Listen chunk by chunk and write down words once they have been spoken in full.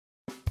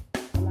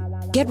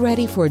Get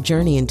ready for a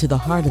journey into the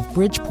heart of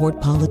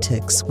Bridgeport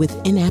politics with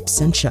In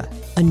Absentia,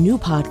 a new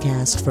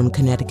podcast from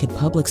Connecticut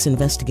Public's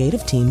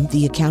investigative team,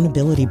 The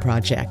Accountability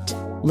Project.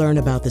 Learn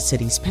about the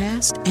city's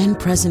past and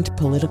present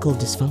political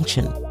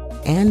dysfunction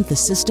and the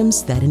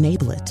systems that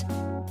enable it.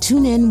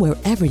 Tune in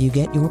wherever you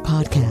get your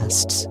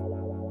podcasts.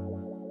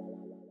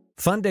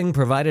 Funding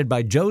provided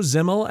by Joe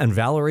Zimmel and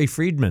Valerie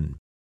Friedman.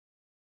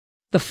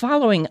 The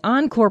following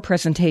encore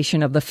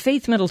presentation of the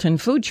Faith Middleton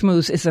Food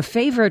Schmooze is a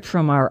favorite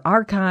from our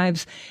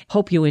archives.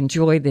 Hope you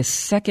enjoy this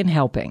second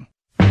helping.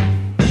 You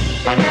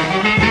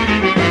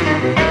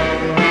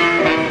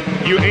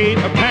ate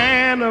a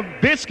pan of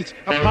biscuits,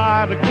 a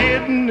pot of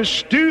kidney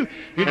stew.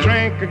 You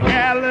drank a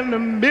gallon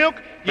of milk,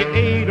 you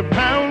ate a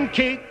pound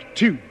cake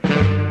too.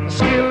 A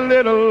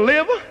skillet of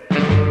liver,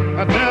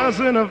 a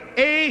dozen of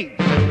eggs,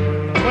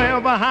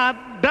 12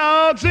 hot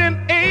dogs and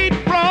 8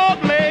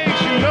 frog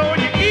legs. You know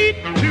you eat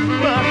too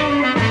much.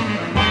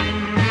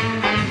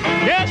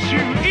 Yes, you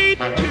eat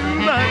too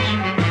much.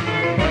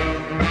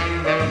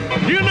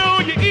 You know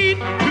you eat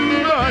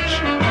too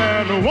much.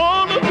 And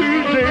one of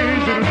these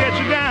days it'll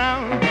get you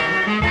down.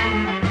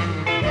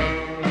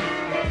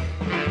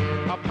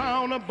 A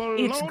pound of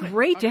bologna. It's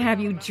great to have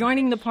you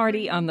joining the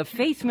party on the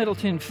Faith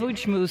Middleton Food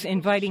Schmooze,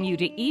 inviting you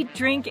to eat,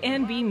 drink,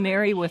 and be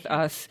merry with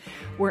us.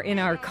 We're in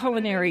our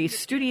culinary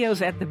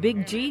studios at the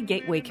Big G,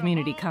 Gateway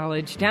Community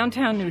College,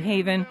 downtown New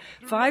Haven.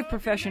 5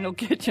 professional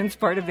kitchens,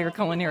 part of their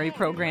culinary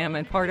program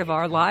and part of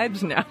our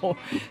lives now.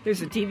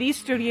 There's a TV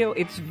studio.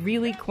 It's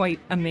really quite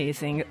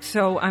amazing.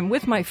 So I'm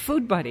with my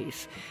food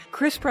buddies,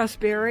 Chris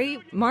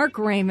Prosperi, Mark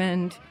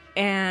Raymond,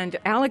 and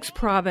Alex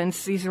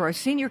Province. These are our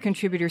senior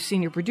contributors.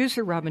 Senior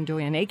producer Robin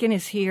Doyen-Aiken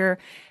is here.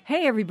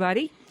 Hey,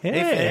 everybody.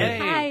 Hey.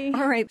 Hi.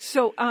 All right.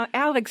 So,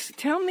 Alex,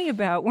 tell me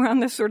about, we're on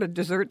this sort of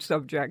dessert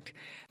subject.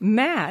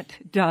 Matt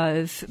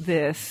does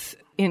this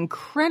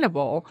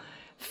incredible,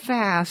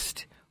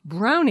 fast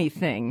brownie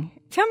thing.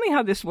 Tell me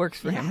how this works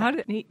for him. How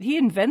did he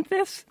invent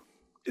this?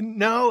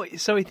 No,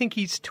 so I think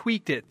he's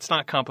tweaked it. It's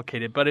not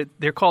complicated, but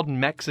they're called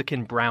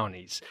Mexican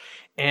brownies.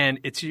 And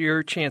it's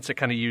your chance to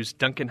kind of use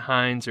Duncan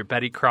Hines or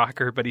Betty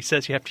Crocker, but he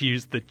says you have to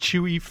use the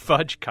chewy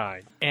fudge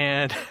kind.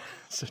 And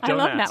so I don't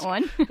love ask. that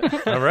one.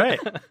 All right.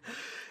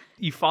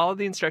 You follow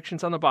the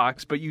instructions on the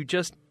box, but you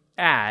just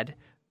add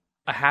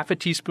a half a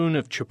teaspoon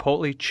of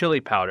chipotle chili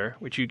powder,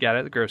 which you get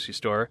at the grocery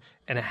store,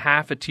 and a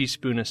half a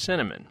teaspoon of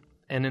cinnamon.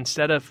 And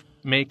instead of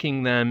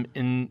making them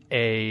in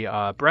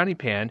a brownie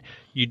pan,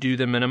 you do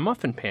them in a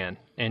muffin pan,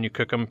 and you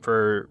cook them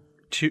for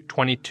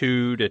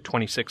 22 to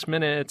 26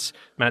 minutes.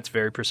 Matt's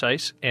very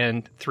precise,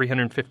 and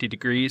 350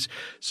 degrees.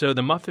 So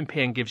the muffin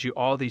pan gives you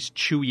all these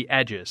chewy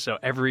edges. So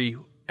every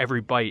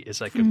bite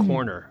is like a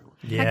corner.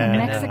 Like a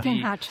Mexican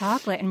hot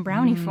chocolate in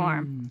brownie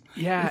form.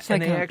 Yeah, It's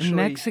like a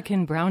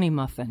Mexican brownie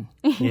muffin.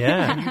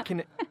 Yeah.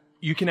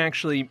 You can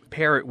actually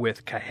pair it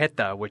with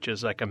cajeta, which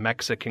is like a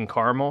Mexican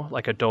caramel,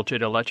 like a dulce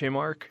de leche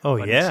mark. Oh,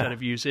 but yeah. Instead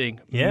of using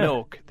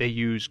milk, they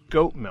use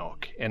goat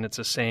milk, and it's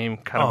the same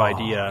kind of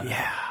idea.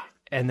 Yeah.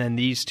 And then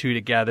these two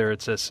together,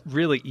 it's a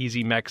really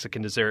easy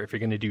Mexican dessert. If you're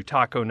going to do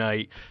taco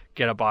night,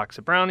 get a box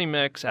of brownie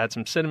mix, add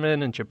some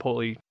cinnamon and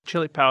chipotle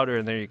chili powder,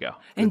 and there you go.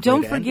 And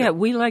don't forget,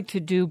 we like to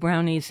do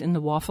brownies in the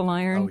waffle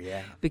iron. Oh,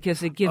 yeah.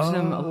 Because it gives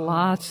them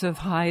lots of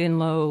high and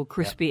low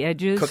crispy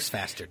edges. Cooks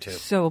faster, too.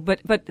 So, but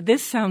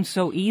this sounds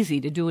so easy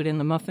to do it in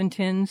the muffin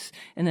tins,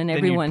 and then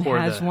everyone pour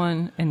has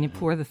one, and you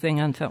pour the thing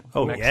on top.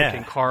 Oh,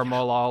 Mexican yeah.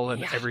 caramel all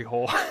in every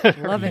hole.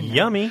 Love it.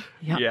 Yummy.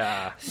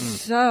 Yeah.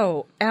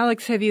 So,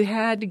 Alex, have you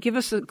had to give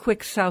us a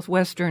quick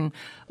Southwestern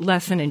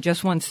lesson in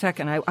just 1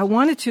 second? I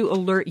wanted to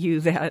alert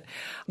you that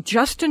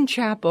Justin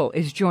Chappell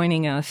is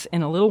joining us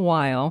in a little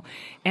while,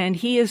 and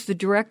he is the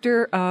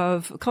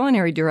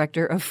culinary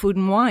director of Food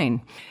and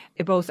Wine,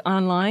 both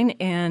online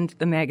and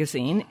the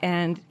magazine,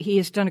 and he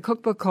has done a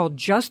cookbook called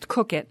Just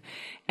Cook It,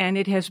 and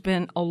it has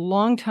been a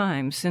long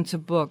time since a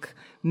book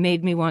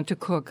made me want to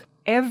cook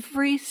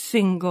every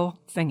single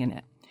thing in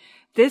it.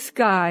 This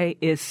guy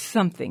is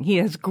something. He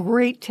has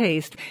great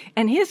taste,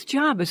 and his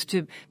job is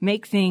to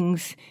make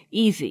things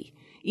easy.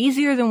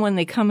 Easier than when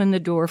they come in the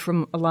door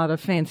from a lot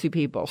of fancy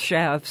people,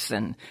 chefs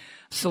and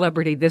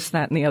celebrity, this,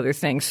 that, and the other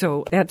thing.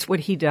 So that's what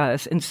he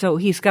does. And so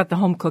he's got the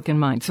home cook in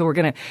mind. So we're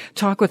going to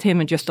talk with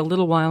him in just a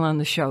little while on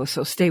the show.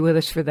 So stay with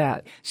us for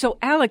that. So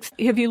Alex,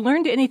 have you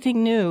learned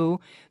anything new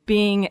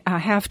being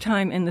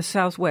halftime in the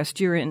Southwest?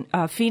 You're in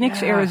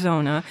Phoenix,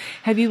 Arizona.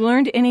 Have you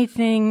learned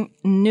anything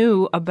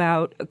new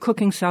about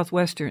cooking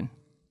Southwestern?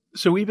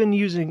 So we've been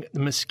using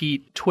the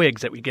mesquite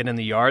twigs that we get in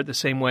the yard the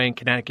same way in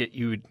Connecticut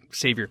you would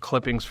save your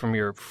clippings from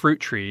your fruit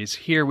trees.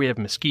 Here we have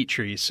mesquite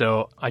trees,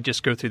 so I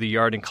just go through the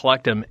yard and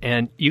collect them.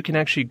 And you can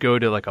actually go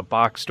to like a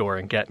box store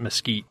and get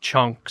mesquite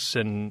chunks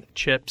and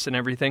chips and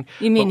everything.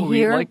 You mean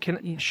here?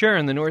 Sure,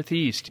 in the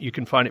Northeast you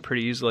can find it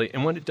pretty easily.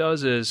 And what it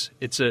does is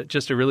it's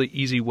just a really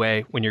easy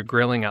way when you're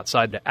grilling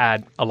outside to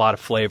add a lot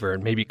of flavor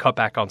and maybe cut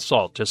back on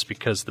salt just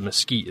because the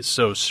mesquite is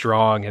so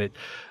strong. And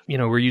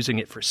we're using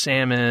it for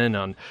salmon,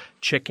 on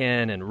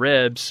chicken and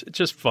ribs. It's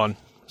just fun.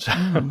 So,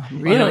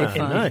 Really and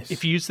fun. Nice.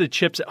 if you use the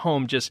chips at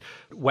home, just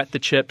wet the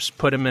chips,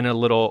 put them in a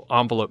little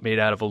envelope made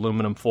out of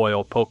aluminum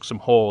foil, poke some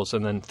holes,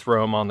 and then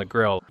throw them on the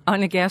grill.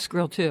 On a gas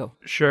grill, too.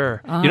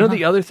 Sure. You know,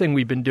 the other thing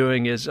we've been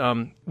doing is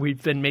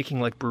we've been making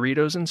like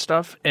burritos and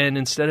stuff. And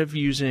instead of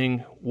using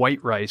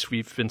white rice,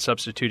 we've been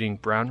substituting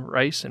brown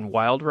rice and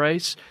wild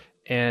rice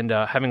and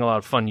having a lot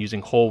of fun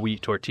using whole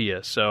wheat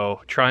tortillas.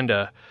 So trying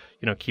to,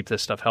 keep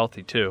this stuff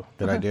healthy too.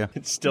 Good idea.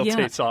 It still Yeah.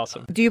 tastes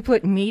awesome. Do you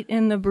put meat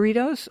in the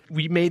burritos?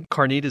 We made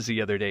carnitas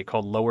the other day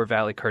called Lower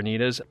Valley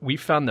Carnitas. We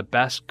found the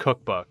best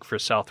cookbook for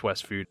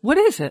Southwest food. What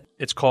is it?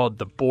 It's called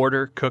The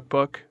Border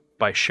Cookbook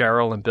by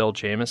Cheryl and Bill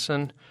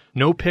Jameson.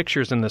 No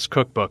pictures in this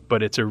cookbook,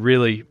 but it's a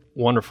really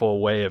wonderful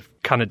way of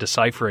kind of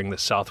deciphering the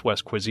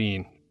Southwest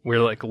cuisine. We're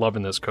like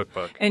loving this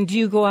cookbook. And do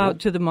you go out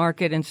to the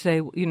market and say,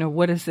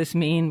 what does this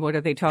mean? What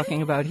are they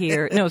talking about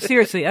here? No,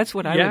 seriously, that's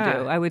what I would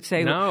do. I would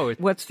say,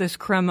 what's this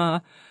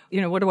crema?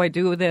 What do I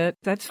do with it?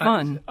 That's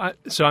fun.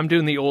 So I'm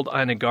doing the old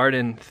Ina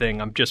Garden thing.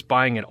 I'm just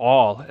buying it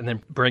all and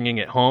then bringing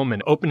it home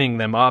and opening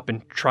them up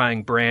and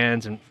trying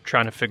brands and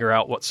trying to figure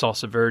out what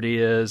salsa verde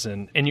is.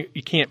 And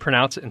you can't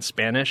pronounce it in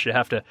Spanish. You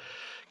have to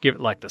give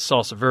it like the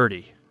salsa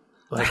verde.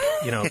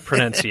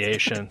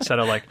 Pronunciation instead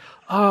of like,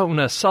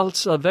 una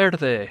salsa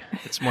verde.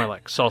 It's more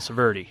like salsa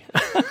verde.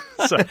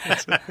 So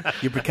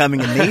You're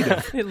becoming a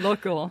native.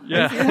 Local.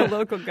 Yeah. You're a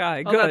local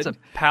guy. oh, Good. that's a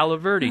Palo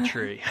Verde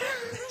tree.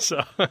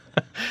 So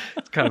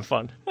it's kind of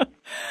fun.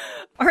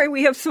 All right,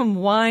 we have some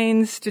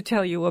wines to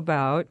tell you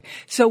about.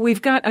 So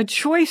we've got a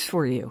choice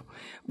for you.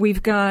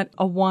 We've got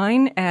a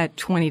wine at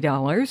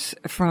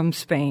 $20 from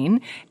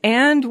Spain,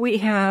 and we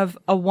have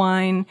a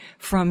wine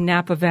from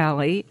Napa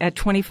Valley at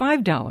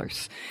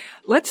 $25.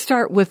 Let's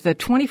start with the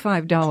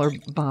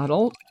 $25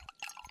 bottle.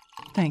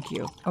 Thank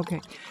you. Okay.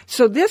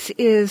 So this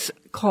is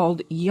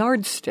called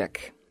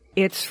Yardstick.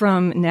 It's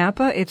from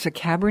Napa. It's a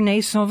Cabernet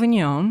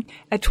Sauvignon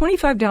at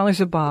 $25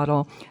 a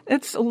bottle.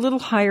 It's a little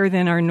higher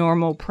than our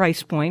normal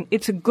price point.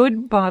 It's a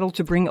good bottle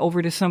to bring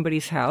over to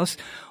somebody's house.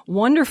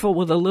 Wonderful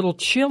with a little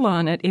chill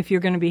on it if you're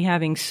going to be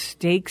having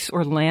steaks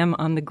or lamb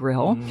on the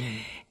grill.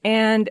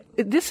 And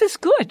this is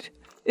good.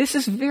 This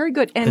is very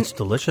good. And It's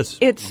delicious.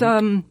 it's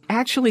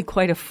actually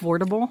quite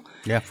affordable.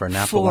 Yeah, for a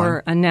Napa for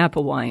wine. a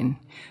Napa wine.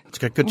 It's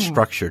got good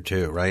structure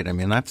too, right? I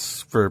mean,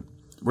 that's for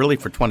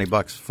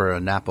 $20 for a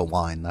Napa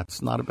wine.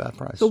 That's not a bad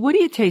price. So what are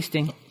you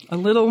tasting? A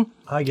little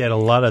I get a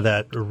lot of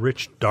that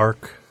rich,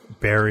 dark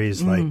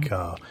berries like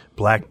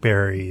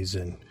blackberries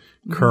and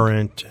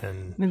currant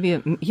and maybe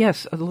a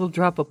little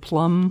drop of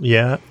plum.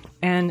 yeah.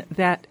 And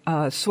that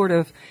sort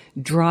of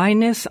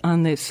dryness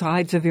on the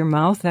sides of your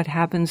mouth that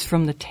happens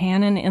from the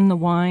tannin in the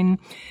wine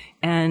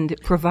and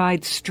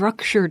provides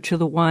structure to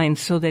the wine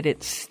so that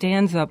it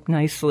stands up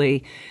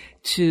nicely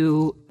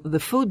to the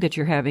food that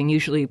you're having,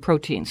 usually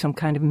protein, some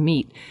kind of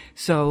meat.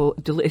 So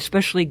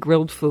especially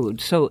grilled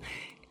food. So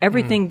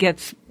everything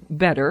gets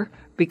better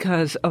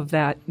because of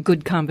that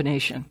good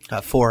combination.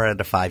 4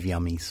 out of 5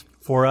 yummies.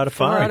 4 out of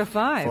 5. 4 out of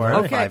 5. 4 out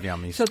of Okay. 5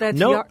 yummies. So that's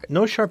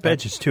No sharp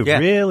edges too. Yeah.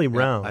 Really Yeah,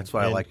 round. that's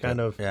why I and like kind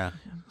it. of Yeah.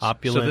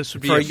 opulent. So this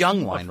would be For a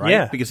young wine, right?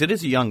 Yeah. Because it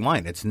is a young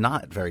wine. It's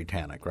not very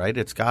tannic, right?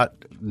 It's got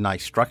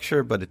nice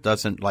structure, but it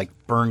doesn't like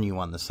burn you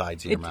on the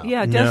sides of your mouth. It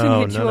doesn't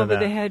No, hit you none of over the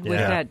that. head with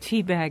Yeah. that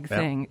tea bag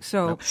thing.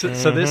 So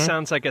So this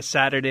sounds like a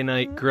Saturday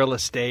night grill a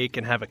steak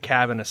and have a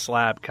cab and a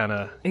slab kind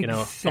of, a little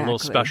Exactly.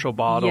 special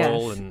bottle.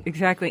 Yes, And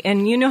exactly.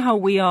 And you know how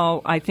we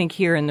all, I think,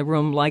 here in the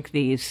room like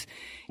these.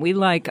 We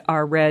like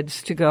our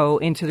reds to go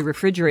into the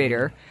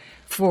refrigerator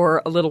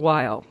for a little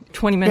while,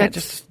 20 Yeah,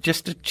 minutes.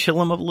 just to chill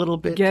them a little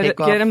bit. Get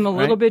them a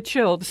little right? bit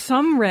chilled.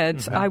 Some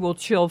reds I will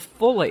chill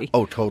fully.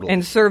 Oh, totally.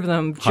 And serve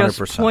them just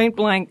 100%. point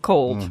blank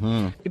cold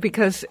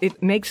because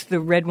it makes the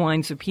red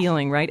wines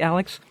appealing, right,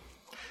 Alex?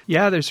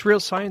 yeah, there's real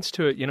science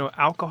to it.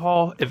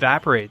 Alcohol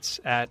evaporates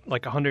at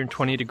like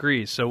 120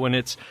 degrees. So when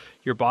it's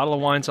your bottle of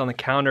wine's on the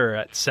counter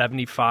at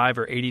 75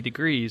 or 80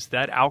 degrees,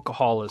 that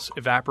alcohol is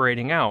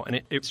evaporating out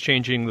and it's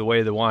changing the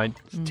way the wine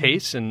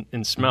tastes and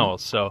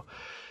smells. So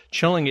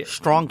chilling it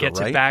Stronger, gets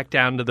right? it back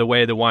down to the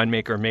way the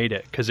winemaker made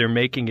it because they're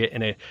making it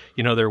in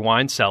their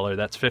wine cellar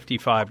that's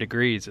 55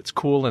 degrees. It's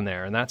cool in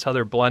there, and that's how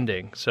they're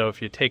blending. So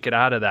if you take it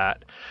out of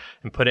that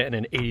and put it in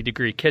an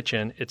 80-degree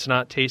kitchen, it's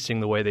not tasting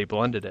the way they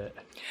blended it.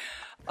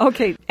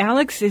 Okay,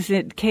 Alex is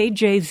at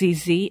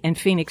KJZZ in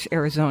Phoenix,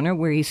 Arizona,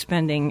 where he's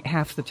spending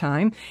half the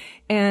time.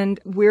 And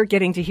we're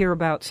getting to hear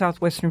about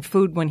Southwestern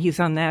food when he's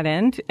on that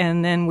end.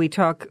 And then we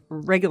talk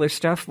regular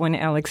stuff when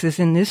Alex is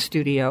in this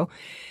studio.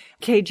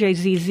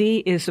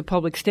 KJZZ is a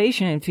public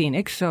station in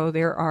Phoenix, so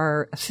there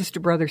are a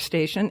sister-brother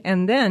station.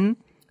 And then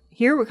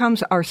here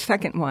comes our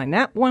second wine.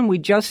 That one we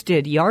just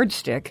did,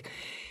 Yardstick,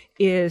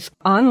 is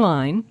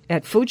online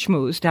at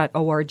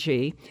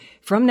foodschmooze.org.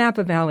 From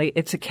Napa Valley,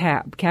 it's a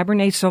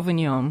Cabernet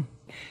Sauvignon,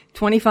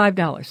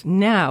 $25.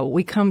 Now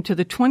we come to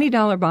the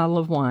 $20 bottle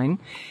of wine,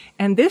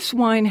 and this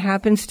wine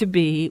happens to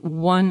be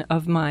one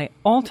of my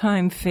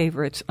all-time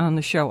favorites on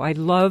the show. I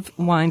love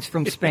wines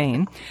from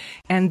Spain,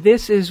 and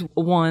this is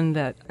one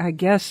that I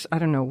guess, I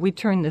don't know, we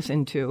turned this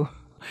into.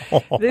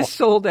 This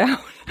sold out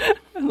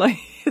like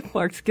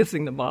Mark's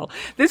kissing the bottle.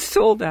 This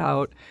sold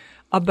out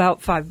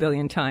about 5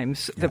 billion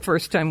times the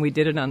first time we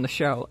did it on the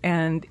show.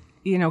 And,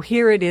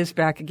 here it is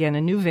back again,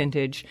 a new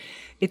vintage.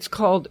 It's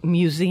called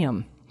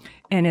Museum,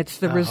 and it's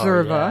the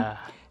Reserva. Yeah.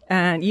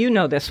 And you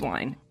know this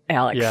wine,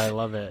 Alex. Yeah, I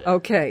love it.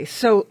 Okay,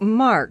 so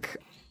Mark,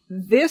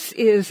 this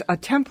is a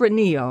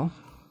Tempranillo.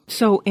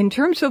 So in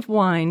terms of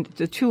wine,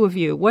 the two of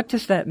you, what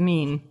does that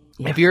mean?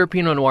 If you're a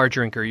Pinot Noir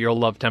drinker, you'll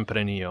love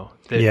Tempranillo.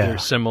 They're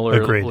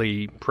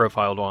similarly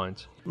profiled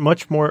wines.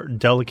 Much more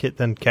delicate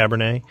than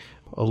Cabernet,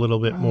 a little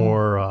bit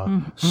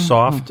more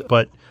soft,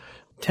 but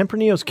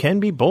Tempranillos can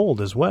be bold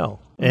as well.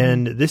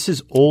 And this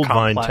is old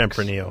Complex. vine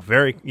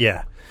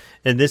Tempranillo.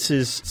 And this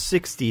is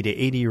 60 to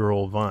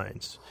 80-year-old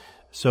vines.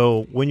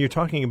 So when you're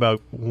talking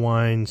about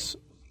wines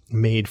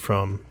made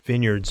from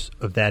vineyards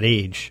of that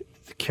age,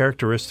 the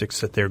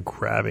characteristics that they're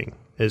grabbing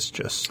is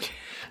just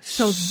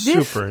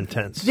super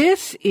intense.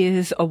 This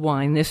is a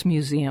wine, this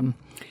Museum,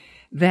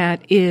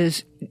 that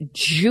is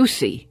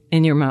juicy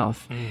in your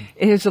mouth.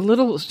 It has a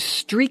little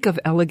streak of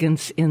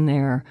elegance in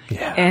there.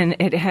 Yeah. And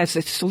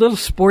it's a little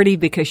sporty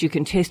because you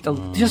can taste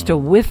just a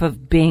whiff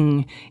of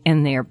Bing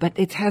in there, but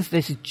it has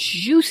this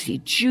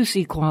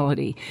juicy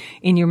quality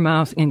in your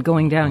mouth and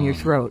going down your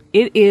throat.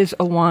 It is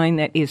a wine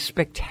that is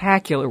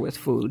spectacular with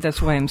food.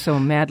 That's why I'm so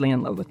madly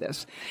in love with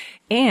this.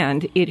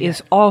 And it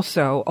is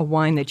also a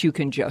wine that you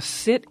can just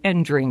sit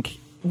and drink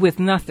with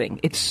nothing.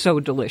 It's so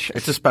delicious.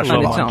 It's a special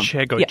on its own.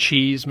 Manchego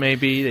cheese,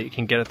 maybe, that you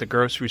can get at the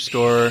grocery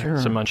store. Sure.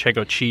 Some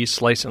Manchego cheese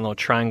sliced in little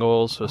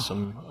triangles with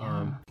some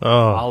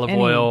olive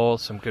oil,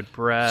 some good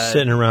bread.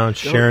 Sitting around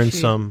sharing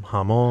some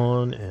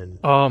jamon and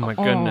Oh, my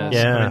goodness.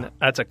 Yeah. I mean,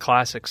 that's a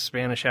classic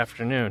Spanish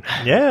afternoon.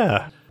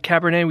 yeah.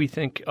 Cabernet we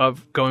think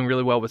of going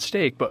really well with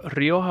steak, but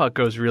Rioja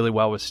goes really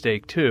well with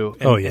steak too.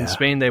 In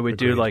Spain they would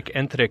do like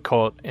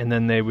entrecote, and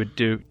then they would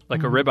do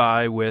like a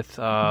ribeye with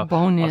a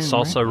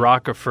salsa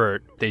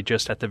Roquefort. They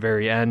just at the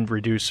very end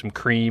reduce some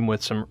cream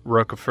with some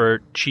Roquefort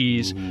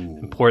cheese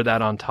and pour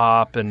that on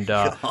top, and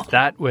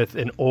that with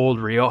an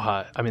old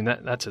Rioja. I mean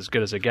that's as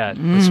good as it gets.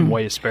 With some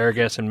white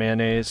asparagus and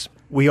mayonnaise.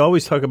 We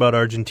always talk about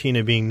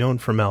Argentina being known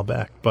for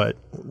Malbec, but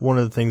one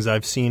of the things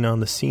I've seen on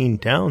the scene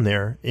down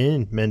there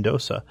in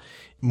Mendoza,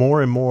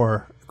 more and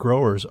more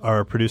growers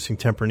are producing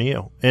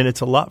Tempranillo. And it's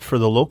a lot for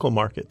the local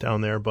market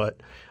down there, but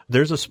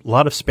there's a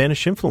lot of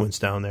Spanish influence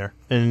down there.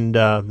 And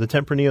the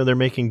Tempranillo they're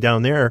making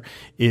down there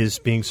is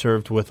being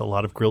served with a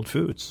lot of grilled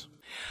foods.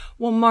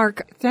 Well,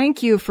 Mark,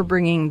 thank you for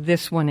bringing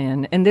this one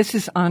in. And this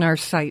is on our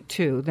site,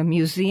 too, the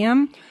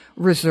Museum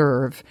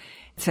Reserve.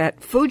 It's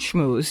at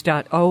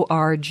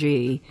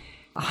foodschmooze.org.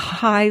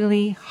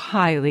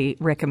 Highly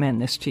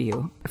recommend this to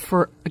you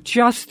for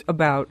just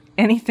about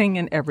anything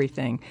and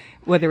everything,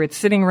 whether it's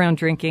sitting around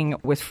drinking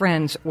with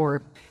friends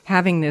or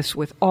having this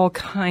with all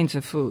kinds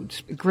of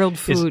foods, grilled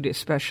food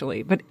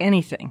especially, but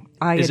anything.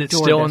 Is it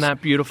still in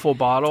that beautiful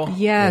bottle?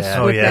 Yes.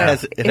 Yeah. With Yeah.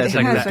 It has a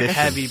a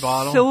heavy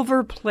bottle.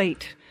 silver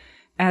plate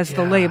as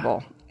the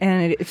label.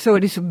 And so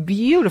it is a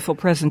beautiful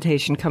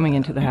presentation coming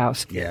into the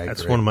house. Yeah,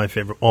 That's one of my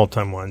favorite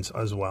all-time wines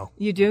as well.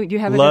 You do? You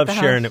have it Love at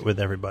the sharing house? it with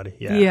everybody.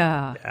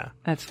 Yeah.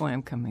 That's why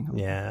I'm coming home.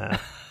 Yeah.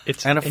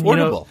 It's and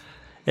affordable.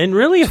 And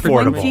really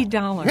affordable.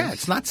 $20. Yeah,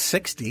 it's not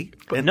 60.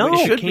 But no, it If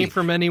should it came be.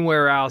 from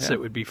anywhere else,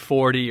 it would be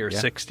 40 or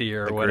 60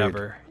 or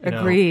whatever. You know,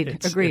 Agreed.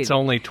 It's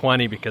only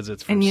 20 because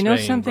it's from And you know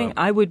Spain, something? but-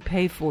 I would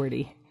pay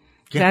 40.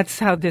 That's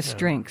how this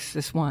drinks,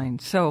 this wine.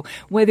 So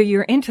whether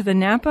you're into the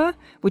Napa,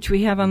 which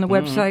we have on the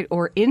website,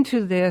 or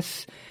into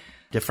this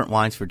Different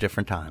wines for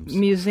different times.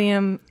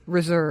 Museum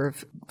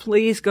Reserve,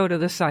 please go to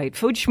the site,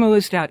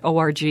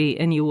 foodschmooze.org,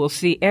 and you will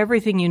see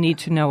everything you need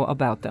to know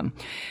about them,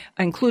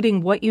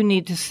 including what you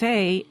need to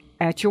say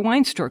at your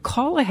wine store.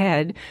 Call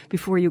ahead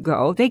before you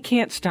go. They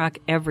can't stock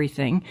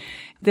everything.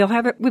 They'll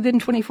have it within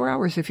 24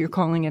 hours if you're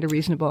calling at a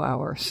reasonable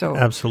hour. So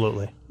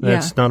Absolutely.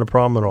 That's not a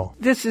problem at all.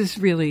 this is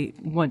really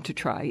one to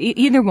try.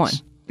 Either one.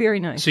 Very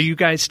nice. So you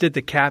guys did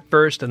the Cap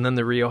first and then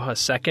the Rioja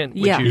second?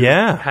 Would Yeah. you-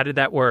 Yeah. How did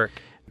that work?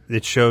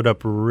 It showed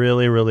up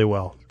really, really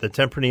well. The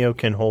Tempranillo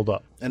can hold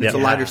up. And it's a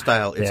lighter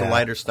style. It's Yeah. a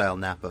lighter style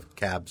Napa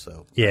cab,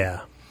 so.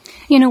 Yeah.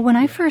 You know, when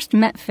I first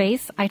met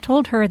Faith, I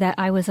told her that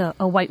I was a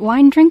white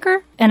wine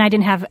drinker and I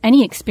didn't have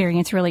any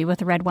experience really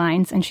with red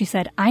wines. And she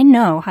said, I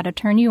know how to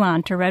turn you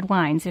on to red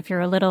wines if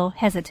you're a little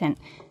hesitant.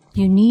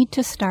 You need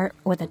to start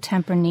with a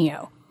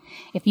Tempranillo.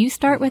 If you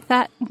start with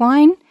that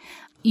wine,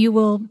 you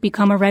will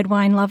become a red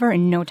wine lover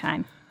in no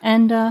time.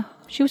 And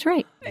she was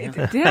right. Did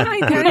I?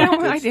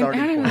 I didn't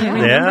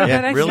remember Yeah.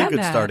 that I really said good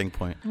that. starting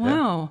point.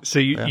 Wow. So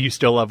you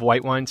still love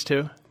white wines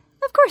too?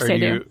 Of course Or I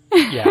do.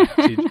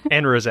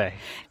 and rosé.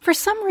 For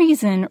some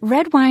reason,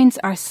 red wines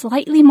are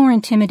slightly more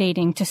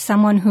intimidating to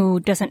someone who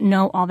doesn't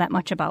know all that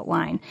much about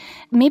wine.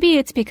 Maybe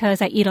it's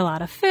because I eat a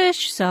lot of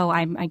fish, so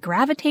I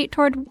gravitate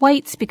toward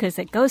whites because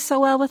it goes so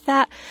well with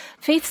that.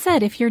 Faith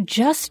said if you're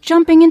just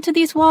jumping into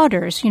these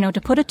waters,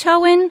 to put a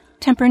toe in,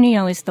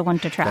 Tempranillo is the one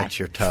to try. That's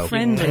your toe.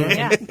 Friendly.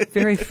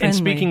 Very friendly. And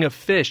speaking of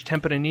fish,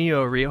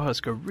 Tempranillo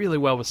Riojas go really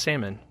well with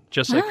salmon.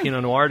 just like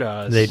Pinot Noir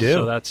does. They do.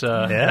 So that's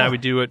and I would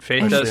do what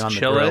Faith Especially does, on the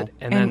chill grill. it,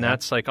 and then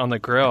that's like on the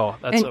grill.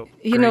 That's a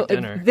you great know,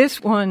 dinner.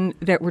 this one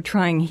that we're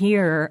trying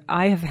here,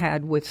 I have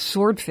had with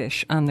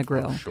swordfish on the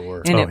grill.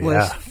 Sure. And Oh, it was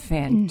yeah.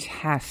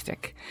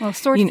 fantastic. Well,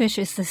 swordfish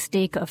is the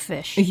steak of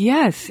fish.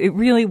 Yes, it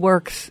really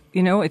works.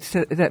 You know, it's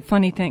that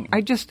funny thing.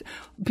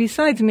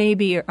 Besides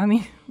maybe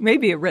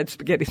a red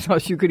spaghetti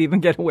sauce you could even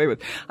get away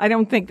with. I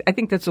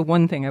think that's the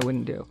one thing I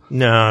wouldn't do.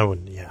 No, I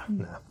wouldn't. Yeah,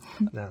 no.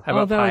 How about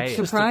Although paella? it's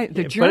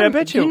surprising, but I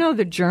bet do you you- know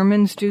the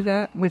Germans do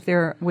that with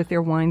their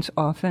wines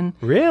often?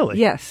 Really?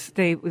 Yes,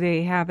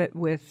 they have it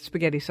with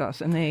spaghetti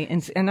sauce, and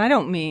I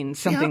don't mean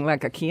something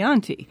like a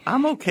Chianti.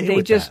 I'm okay They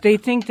with just that. they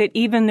think that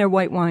even their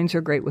white wines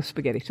are great with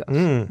spaghetti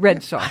sauce,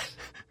 red sauce.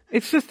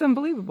 It's just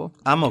unbelievable.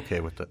 I'm okay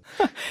with it.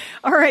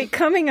 All right,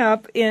 coming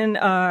up in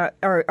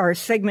our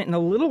segment in a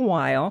little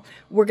while,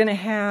 we're going to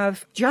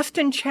have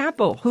Justin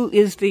Chappell, who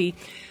is the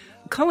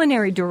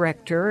culinary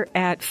director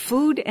at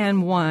Food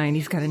and Wine.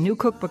 He's got a new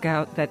cookbook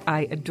out that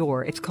I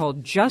adore. It's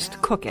called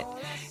Just Cook It.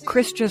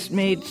 Chris just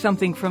made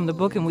something from the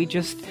book, and we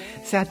just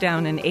sat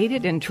down and ate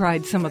it and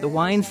tried some of the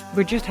wines.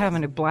 We're just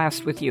having a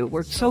blast with you.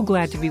 We're so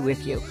glad to be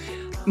with you.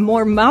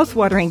 More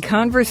mouth-watering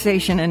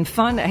conversation and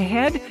fun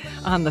ahead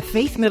on the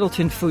Faith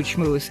Middleton Food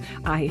Schmooze.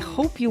 I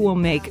hope you will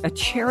make a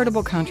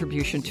charitable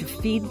contribution to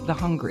feed the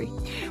hungry.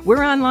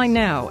 We're online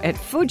now at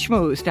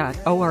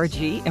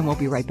foodschmooze.org, and we'll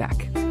be right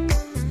back.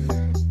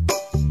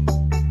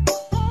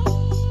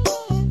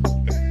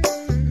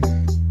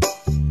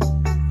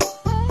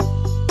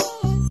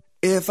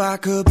 If I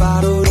could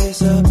bottle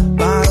this up,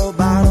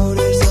 bottle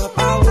this up,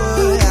 I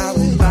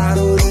would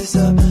bottle this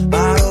up,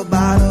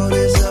 bottle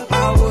this up,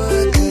 I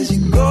would, 'cause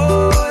you're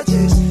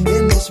gorgeous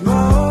in this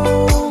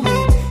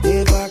moment.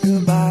 If I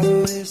could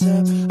bottle this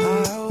up,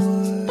 I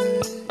would.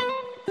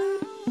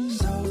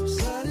 So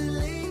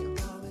suddenly,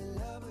 I'm in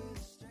love with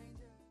a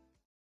stranger.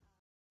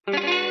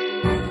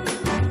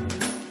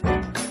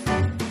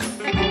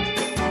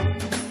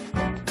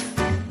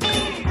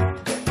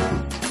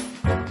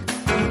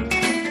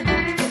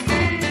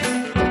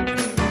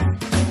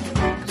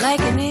 Like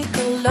a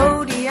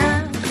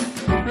Nickelodeon,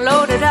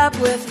 loaded up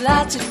with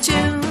lots of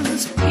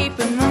tunes,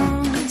 paper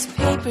moons,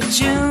 paper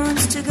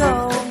Junes to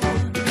go.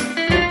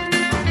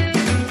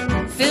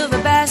 Fill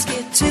the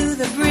basket to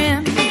the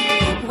brim,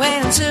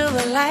 wait until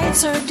the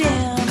lights are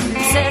dim,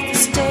 set the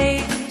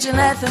stage and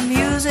let the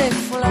music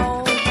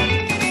flow.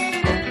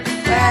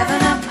 We're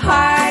having a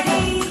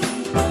party,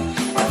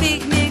 a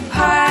picnic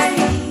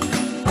party.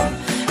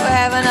 We're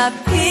having a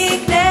picnic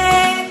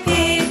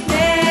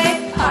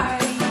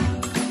party.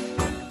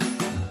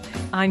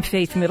 I'm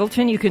Faith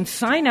Middleton. You can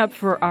sign up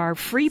for our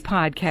free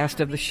podcast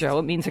of the show.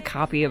 It means a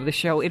copy of the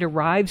show. It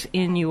arrives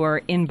in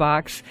your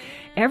inbox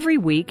every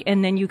week,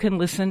 and then you can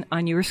listen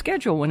on your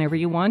schedule whenever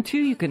you want to.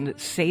 You can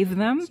save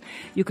them.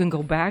 You can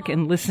go back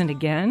and listen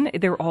again.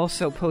 They're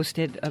also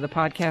posted. The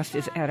podcast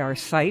is at our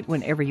site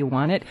whenever you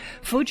want it,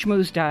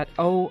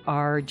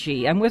 foodschmooze.org.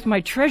 I'm with my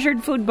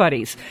treasured food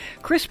buddies,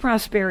 Chris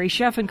Prosperi,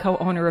 chef and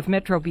co-owner of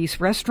Metro Beast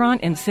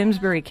Restaurant in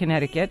Simsbury,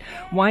 Connecticut,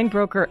 wine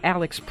broker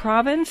Alex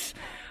Province,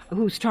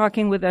 who's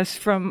talking with us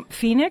from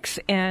Phoenix,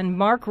 and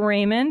Mark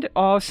Raymond,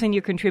 all senior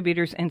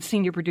contributors, and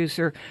senior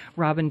producer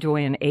Robin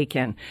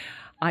Doyen-Aiken.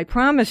 I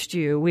promised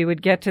you we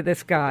would get to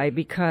this guy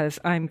because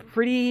I'm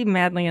pretty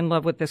madly in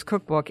love with this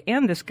cookbook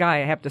and this guy,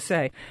 I have to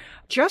say.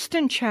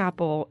 Justin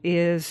Chappell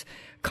is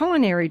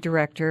culinary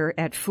director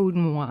at Food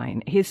and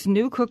Wine. His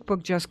new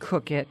cookbook, Just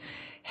Cook It,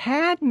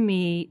 had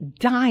me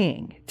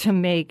dying to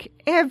make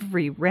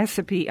every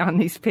recipe on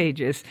these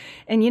pages.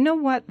 And you know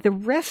what? The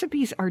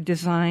recipes are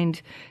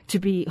designed to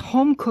be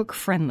home cook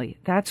friendly.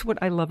 That's what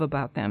I love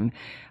about them.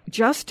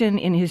 Justin,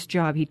 in his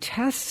job, he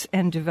tests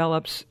and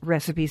develops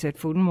recipes at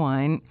Food and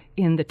Wine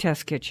in the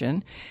test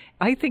kitchen.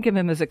 I think of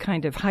him as a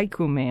kind of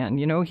haiku man.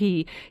 You know,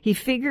 he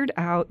figured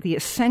out the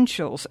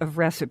essentials of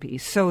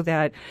recipes so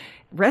that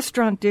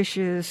restaurant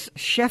dishes,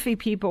 chefy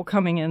people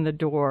coming in the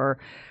door,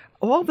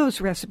 all those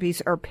recipes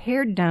are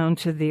pared down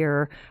to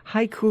their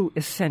haiku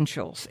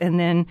essentials. And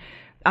then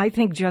I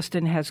think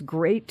Justin has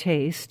great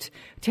taste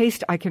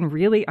I can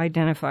really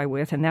identify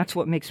with, and that's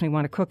what makes me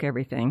want to cook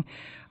everything.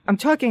 I'm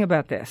talking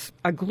about this,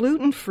 a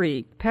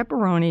gluten-free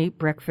pepperoni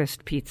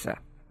breakfast pizza.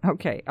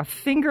 Okay, a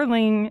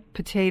fingerling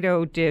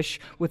potato dish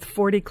with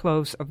 40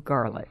 cloves of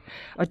garlic.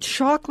 A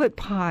chocolate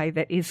pie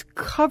that is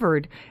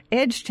covered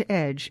edge to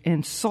edge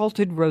in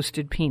salted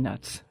roasted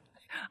peanuts.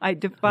 I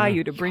defy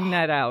you to bring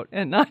that out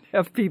and not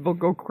have people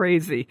go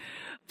crazy.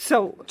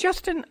 So,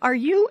 Justin, are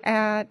you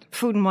at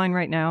Food and Wine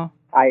right now?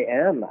 I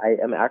am. I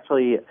am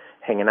actually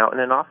hanging out in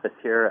an office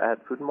here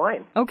at Food and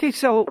Wine. Okay,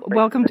 so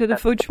welcome to the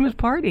Food Schmooze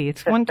party.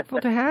 It's wonderful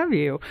to have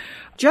you.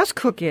 Just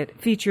Cook It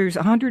features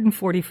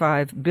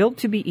 145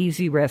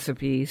 built-to-be-easy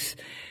recipes,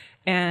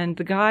 and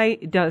the guy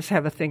does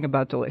have a thing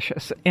about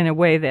delicious in a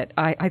way that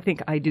I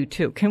think I do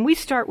too. Can we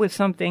start with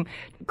something?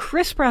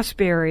 Chris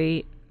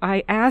Prosperi,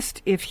 I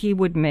asked if he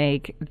would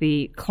make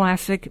the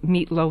classic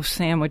meatloaf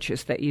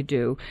sandwiches that you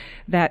do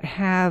that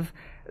have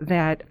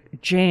that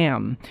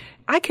jam.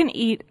 I can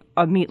eat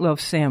a meatloaf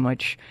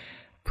sandwich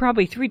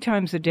probably 3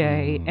 times a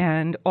day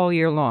and all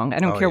year long. I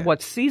don't care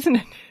what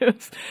season it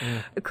is.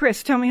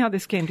 Chris, tell me how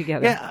this came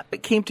together. Yeah,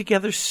 it came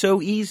together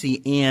so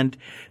easy, and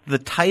the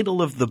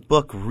title of the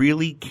book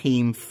really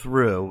came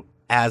through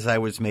as I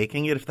was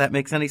making it, if that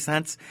makes any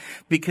sense.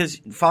 Because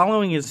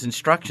following his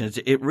instructions,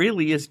 it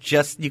really is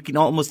just, you can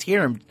almost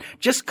hear him,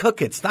 just cook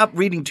it. Stop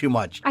reading too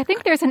much. I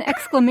think there's an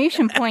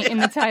exclamation point in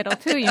the title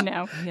too,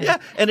 Yeah,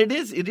 and it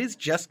is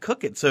just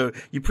cook it. So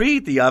you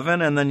preheat the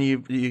oven, and then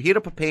you heat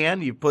up a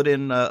pan, you put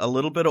in a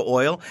little bit of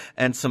oil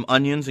and some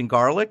onions and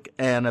garlic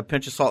and a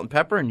pinch of salt and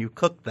pepper, and you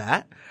cook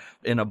that.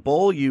 In a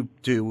bowl, you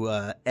do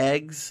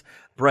eggs,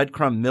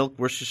 breadcrumb, milk,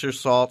 Worcestershire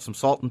salt, some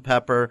salt and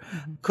pepper.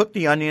 Cook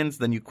the onions,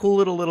 then you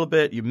cool it a little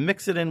bit. You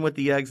mix it in with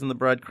the eggs and the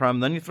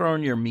breadcrumb. Then you throw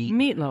in your meat.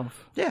 Meatloaf.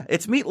 Yeah,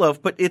 it's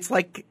meatloaf, but it's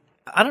like,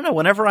 I don't know,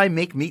 whenever I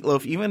make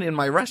meatloaf, even in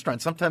my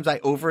restaurant, sometimes I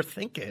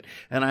overthink it.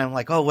 And I'm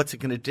like, oh, what's it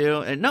going to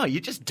do? And no,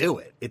 you just do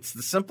it. It's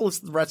the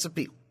simplest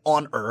recipe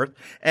on earth.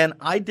 And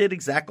I did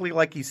exactly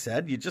like he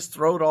said. You just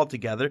throw it all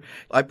together.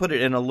 I put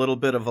it in a little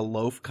bit of a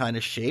loaf kind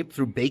of shape,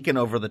 threw bacon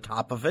over the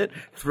top of it,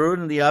 threw it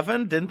in the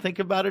oven, didn't think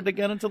about it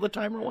again until the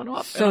timer went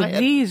off. So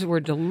these were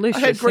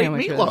delicious I had great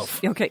sandwiches.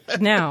 meatloaf. Okay,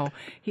 now,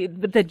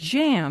 but the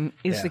jam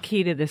is the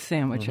key to this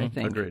sandwich, I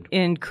think. Agreed.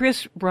 And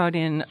Chris brought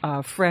in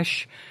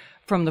fresh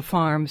from the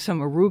farm, some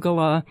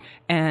arugula,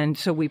 and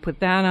so we put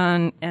that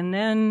on, and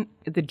then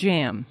the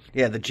jam.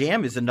 Yeah, the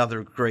jam is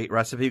another great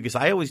recipe because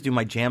I always do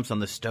my jams on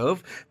the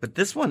stove, but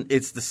this one,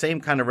 it's the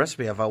same kind of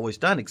recipe I've always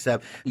done,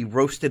 except you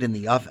roast it in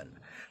the oven.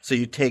 So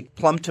you take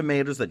plum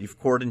tomatoes that you've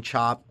cored and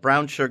chopped,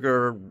 brown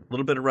sugar, a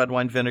little bit of red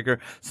wine vinegar,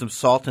 some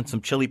salt, and some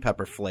chili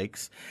pepper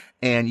flakes.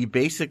 And you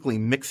basically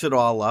mix it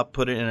all up,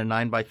 put it in a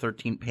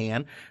 9x13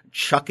 pan,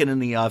 chuck it in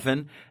the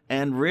oven,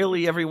 and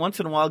really every once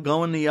in a while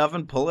go in the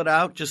oven, pull it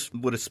out just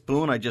with a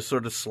spoon. I just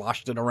sort of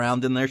sloshed it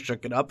around in there,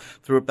 shook it up,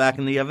 threw it back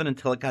in the oven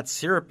until it got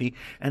syrupy.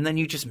 And then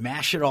you just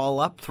mash it all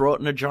up, throw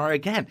it in a jar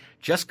again.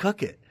 Just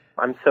cook it.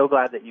 I'm so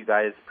glad that you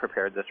guys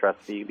prepared this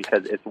recipe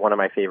because it's one of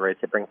my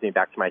favorites. It brings me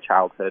back to my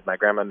childhood. My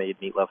grandma made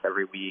meatloaf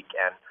every week,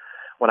 and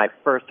when I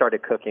first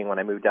started cooking, when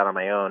I moved out on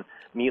my own,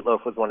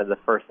 meatloaf was one of the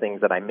first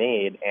things that I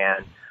made,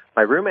 and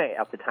my roommate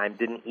at the time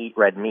didn't eat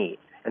red meat,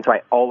 and so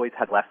I always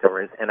had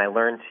leftovers, and I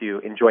learned to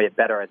enjoy it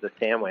better as a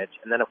sandwich.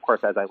 And then, of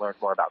course, as I learned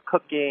more about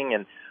cooking,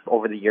 and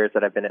over the years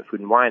that I've been at Food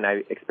and Wine,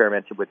 I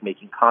experimented with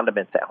making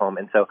condiments at home.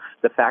 And so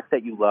the fact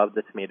that you love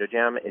the tomato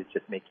jam is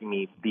just making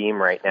me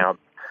beam right now.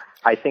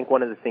 I think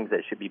one of the things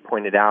that should be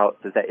pointed out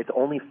is that it's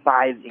only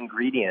 5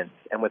 ingredients,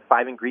 and with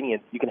 5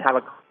 ingredients, you can have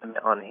a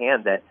condiment on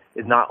hand that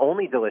is not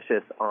only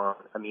delicious on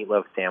a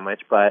meatloaf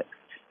sandwich, but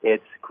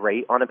it's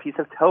great on a piece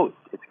of toast.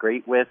 It's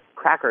great with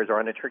crackers or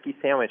on a turkey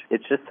sandwich.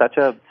 It's just such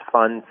a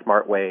fun,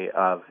 smart way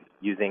of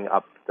using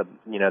up the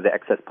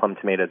excess plum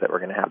tomatoes that we're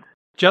going to have.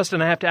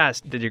 Justin, I have to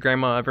ask, did your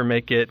grandma ever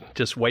make it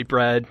just white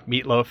bread,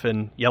 meatloaf,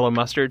 and yellow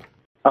mustard?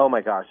 Oh,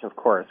 my gosh, of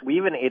course. We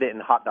even ate it in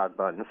hot dog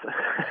buns.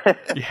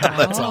 Yeah,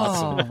 that's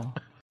awesome.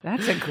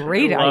 That's a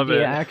great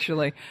idea,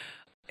 actually.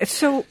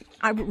 So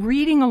I'm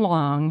reading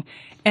along,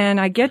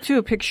 and I get to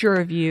a picture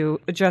of you,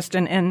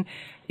 Justin, and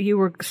you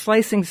were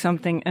slicing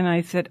something, and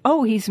I said,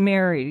 oh, he's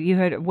married. You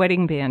had a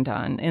wedding band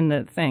on in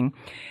the thing.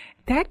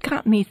 That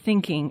got me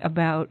thinking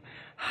about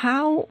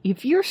how,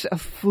 if you're a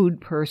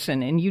food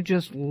person and you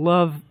just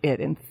love it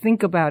and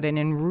think about it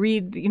and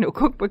read,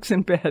 cookbooks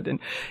in bed, and,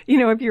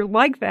 if you're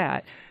like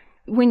that,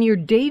 when you're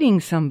dating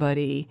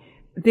somebody,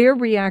 their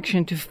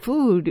reaction to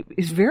food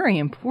is very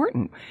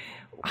important.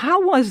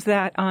 How was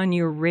that on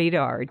your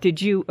radar?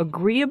 Did you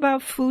agree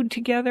about food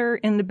together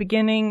in the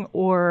beginning,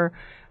 or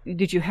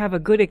did you have a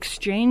good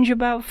exchange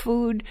about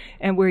food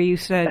and where you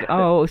said,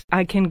 oh,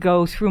 I can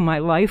go through my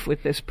life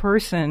with this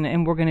person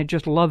and we're going to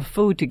just love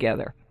food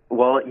together?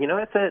 Well,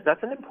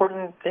 that's an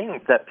important thing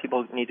that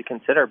people need to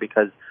consider,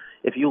 because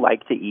if you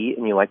like to eat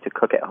and you like to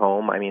cook at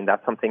home, I mean,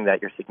 that's something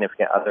that your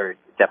significant other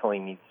definitely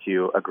needs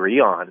to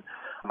agree on.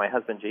 My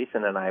husband,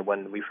 Jason, and I,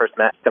 when we first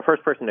met, the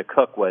first person to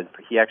cook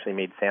he actually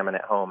made salmon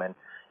at home, and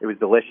it was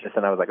delicious.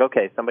 And I was like,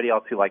 okay, somebody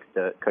else who likes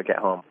to cook at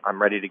home,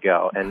 I'm ready to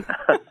go. And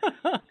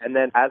and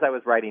then as I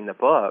was writing the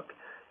book,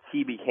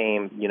 he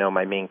became,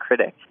 my main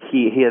critic.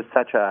 He has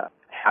such a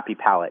happy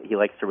palate. He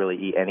likes to really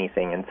eat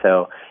anything. And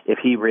so if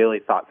he really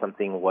thought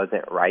something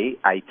wasn't right,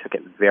 I took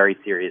it very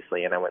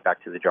seriously, and I went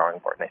back to the drawing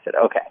board and I said,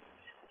 okay,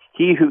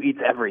 he who eats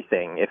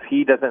everything, if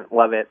he doesn't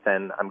love it,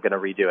 then I'm going to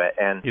redo it.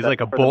 And he's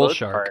like a bull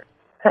shark.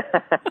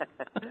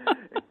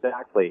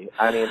 Exactly.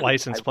 I mean,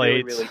 license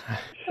plates, really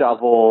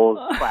shovels,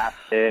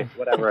 plastic,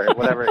 whatever.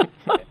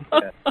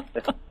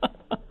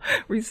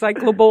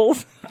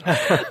 Recyclables.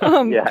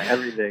 Yeah,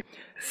 everything.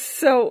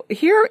 So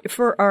here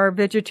for our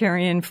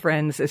vegetarian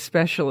friends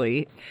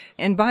especially,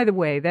 and by the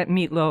way, that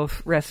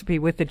meatloaf recipe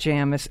with the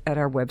jam is at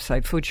our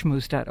website,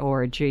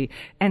 foodschmooze.org,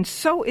 and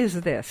so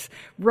is this,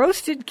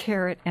 roasted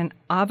carrot and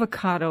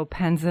avocado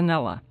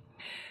panzanella.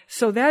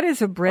 So that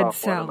is a bread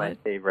salad, one of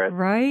my favorites.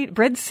 Right?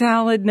 Bread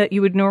salad that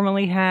you would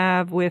normally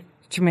have with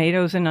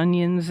tomatoes and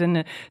onions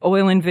and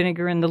oil and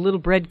vinegar, and the little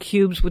bread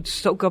cubes would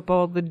soak up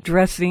all the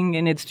dressing,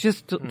 and it's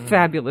just a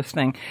fabulous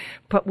thing.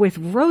 But with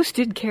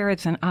roasted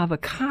carrots and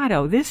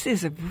avocado, this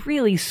is a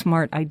really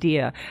smart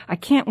idea. I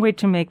can't wait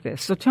to make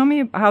this. So tell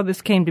me how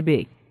this came to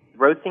be.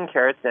 Roasting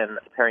carrots and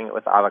pairing it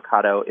with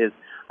avocado is,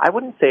 I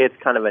wouldn't say it's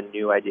kind of a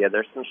new idea.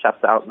 There's some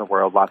chefs out in the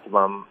world, lots of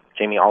them,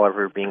 Jamie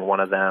Oliver being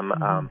one of them,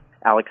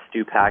 Alex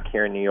Stupak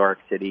here in New York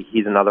City.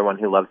 He's another one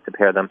who loves to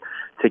pair them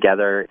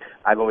together.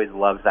 I've always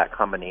loved that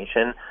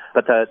combination.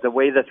 But the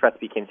way this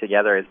recipe came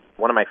together is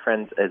one of my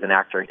friends is an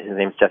actor. His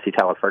name's Jesse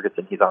Tyler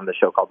Ferguson. He's on the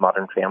show called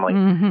Modern Family.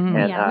 Mm-hmm.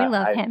 And, we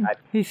love him.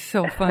 He's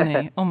so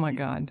funny. Oh, my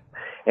God.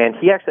 And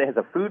he actually has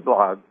a food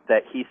blog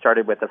that he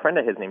started with a friend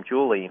of his named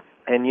Julie.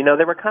 And,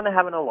 they were kind of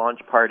having a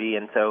launch party,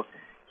 and so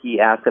he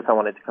asked if I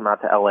wanted to come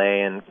out to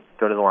L.A. and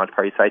go to the launch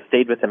party. So I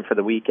stayed with him for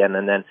the weekend,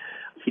 and then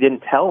he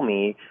didn't tell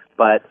me,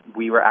 but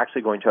we were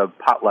actually going to a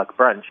potluck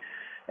brunch.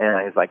 And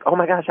I was like, oh,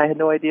 my gosh, I had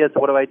no idea, so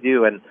what do I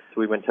do? And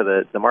so we went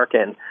to the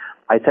market, and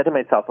I said to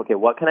myself, okay,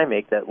 what can I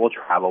make that will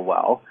travel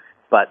well,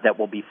 but that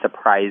will be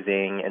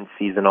surprising and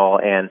seasonal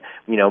and,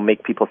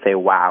 make people say,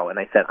 wow. And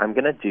I said, I'm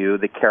going to do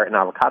the carrot and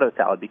avocado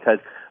salad because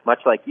much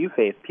like you,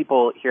 Faith,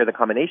 people hear the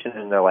combination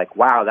and they're like,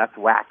 wow, that's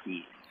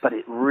wacky. But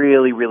it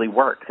really, really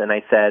works. And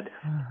I said,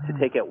 to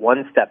take it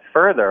one step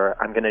further,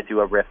 I'm going to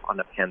do a riff on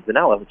the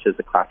panzanella, which is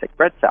a classic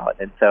bread salad.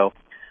 And so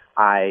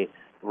I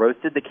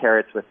roasted the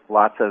carrots with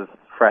lots of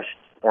fresh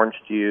orange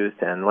juice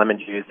and lemon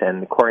juice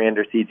and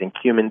coriander seeds and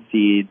cumin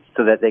seeds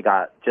so that they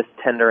got just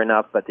tender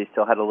enough, but they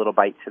still had a little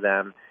bite to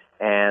them.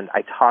 And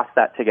I tossed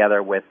that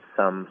together with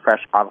some fresh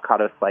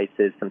avocado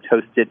slices, some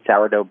toasted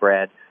sourdough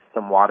bread,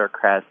 some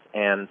watercress,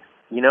 and,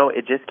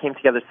 it just came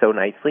together so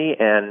nicely.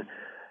 And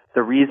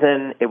the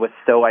reason it was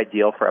so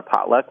ideal for a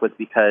potluck was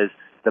because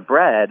the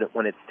bread,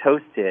 when it's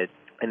toasted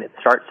and it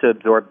starts to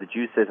absorb the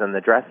juices and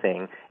the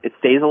dressing, it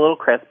stays a little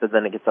crisp, but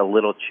then it gets a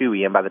little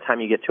chewy. And by the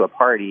time you get to a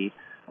party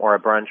or a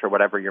brunch or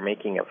whatever you're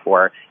making it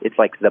for, it's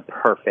like the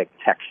perfect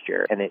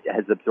texture, and it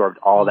has absorbed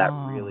all that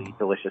really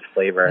delicious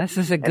flavor. This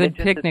is a good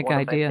picnic one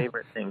idea. Of my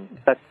favorite things.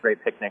 Such a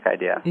great picnic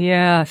idea.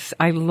 Yes,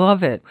 I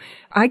love it.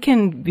 I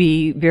can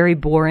be very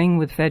boring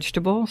with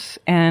vegetables,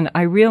 and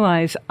I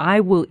realize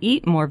I will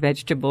eat more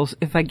vegetables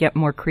if I get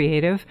more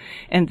creative.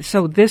 And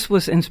so this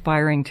was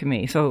inspiring to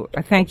me. So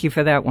I thank you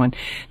for that one.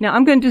 Now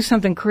I'm going to do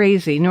something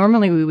crazy.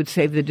 Normally we would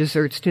save the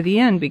desserts to the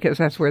end because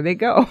that's where they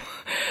go.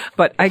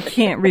 But I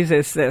can't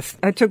resist this.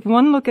 I took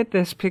one look at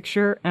this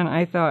picture and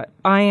I thought,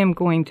 I am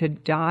going to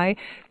die.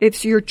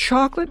 It's your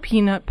chocolate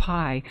peanut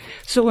pie.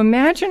 So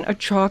imagine a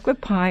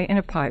chocolate pie in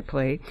a pie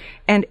plate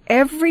and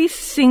every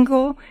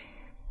single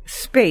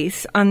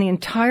space on the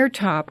entire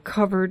top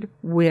covered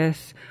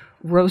with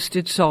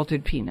roasted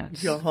salted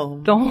peanuts. The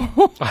whole,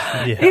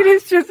 It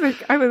is just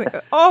like, I was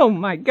like, oh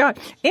my God.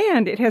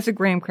 And it has a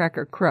graham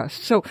cracker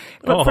crust. So,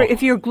 but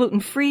if you're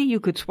gluten-free, you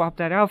could swap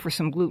that out for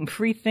some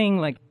gluten-free thing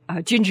like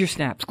ginger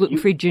snaps,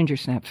 gluten-free ginger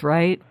snaps,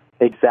 right?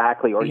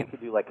 Exactly. Or you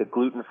could do like a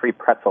gluten-free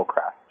pretzel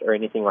crust or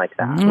anything like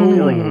that.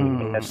 Really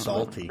anything that's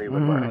salty. gluten-free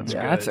would work.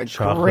 That's a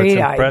Chocolates great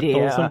and idea.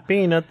 pretzels and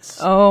peanuts.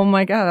 Oh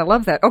my God, I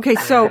love that. Okay,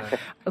 so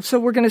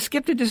we're going to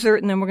skip the dessert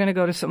and then we're going to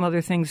go to some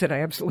other things that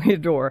I absolutely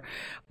adore.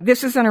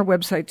 This is on our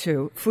website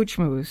too,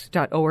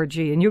 foodschmooze.org,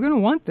 and you're going to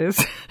want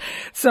this.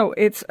 So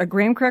it's a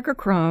graham cracker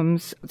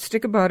crumbs, a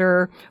stick of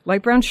butter,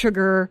 light brown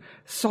sugar,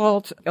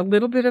 salt, a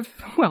little bit of,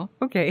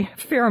 a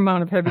fair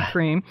amount of heavy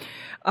cream,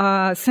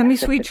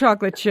 semi-sweet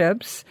chocolate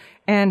chips,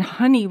 and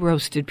honey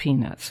roasted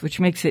peanuts, which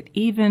makes it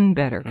even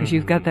better because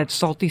you've got that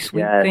salty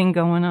sweet thing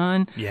going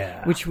on,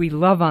 which we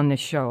love on this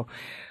show.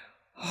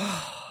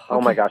 Oh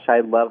my gosh,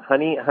 I love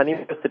honey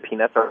roasted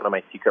peanuts are one of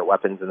my secret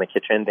weapons in the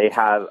kitchen. They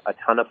have a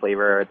ton of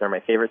flavor. They're my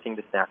favorite thing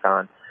to snack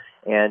on.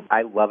 And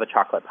I love a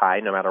chocolate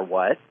pie no matter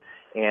what.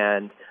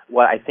 And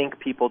what I think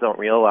people don't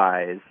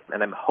realize,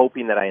 and I'm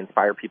hoping that I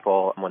inspire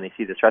people when they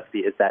see this recipe,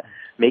 is that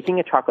making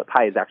a chocolate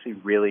pie is actually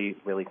really,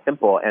 really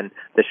simple. And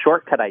the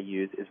shortcut I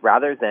use is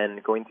rather than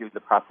going through the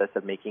process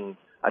of making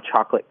a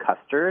chocolate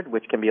custard,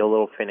 which can be a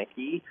little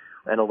finicky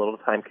and a little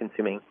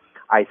time-consuming,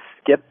 I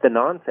skip the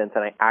nonsense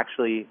and I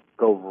actually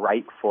go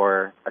right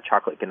for a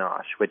chocolate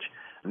ganache, which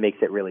makes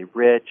it really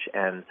rich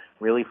and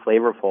really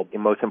flavorful.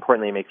 And most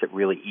importantly, it makes it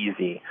really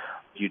easy.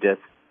 You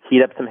just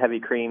heat up some heavy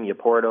cream, you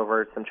pour it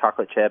over some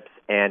chocolate chips,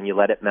 and you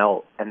let it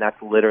melt. And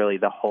that's literally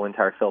the whole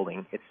entire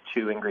filling. It's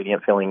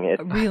 2-ingredient filling.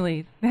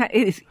 Really? That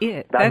is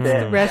it. That's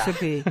the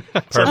recipe.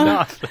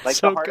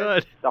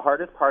 Good. The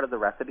hardest part of the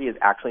recipe is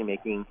actually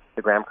making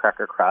the graham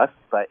cracker crust.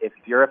 But if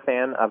you're a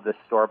fan of the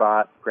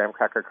store-bought graham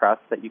cracker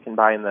crust that you can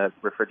buy in the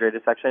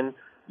refrigerated section,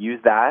 use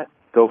that.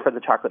 Go for the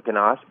chocolate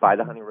ganache, buy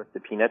the honey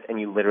roasted peanuts,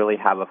 and you literally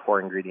have a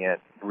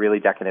 4-ingredient, really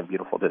decadent,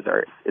 beautiful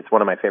dessert. It's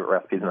one of my favorite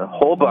recipes in the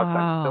whole book.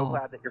 I'm so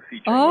glad that you're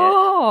featuring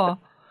it.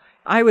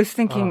 I was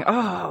thinking,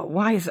 I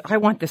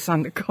want this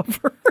on the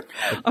cover.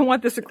 I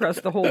want this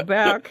across the whole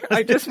back.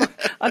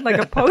 I'd like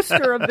a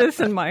poster of this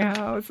in my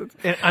house.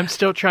 And I'm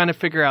still trying to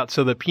figure out,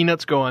 so the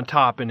peanuts go on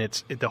top and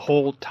the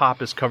whole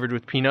top is covered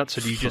with peanuts,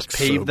 so do you just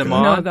pave them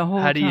on? No, the whole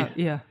top,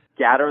 yeah.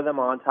 scatter them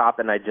on top,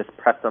 and I just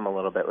press them a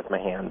little bit with my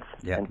hands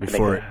and to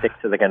make it stick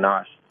to the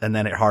ganache. And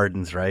then it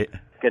hardens, right?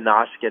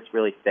 Ganache gets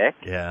really thick.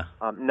 Yeah.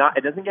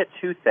 It doesn't get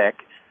too thick,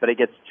 but it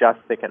gets just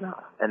thick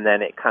enough, and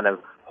then it kind of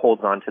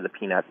holds on to the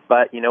peanuts.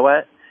 But you know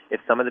what? If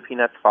some of the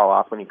peanuts fall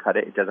off when you cut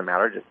it, it doesn't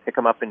matter. Just pick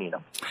them up and eat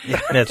them.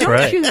 That's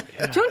right.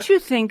 Don't you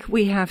think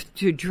we have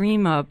to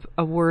dream up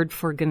a word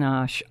for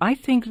ganache? I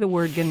think the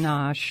word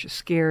ganache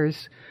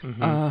scares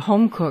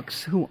home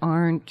cooks who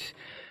aren't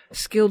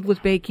skilled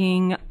with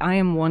baking. I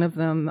am one of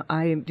them.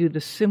 I do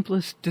the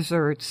simplest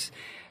desserts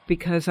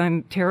because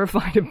I'm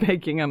terrified of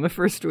baking. I'm the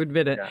first to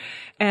admit it. Yeah.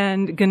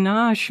 And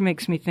ganache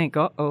makes me think,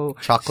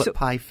 chocolate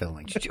pie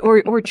filling.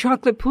 Or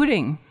chocolate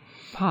pudding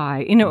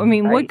pie.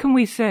 What can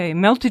we say?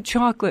 Melted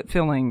chocolate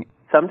filling.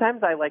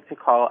 Sometimes I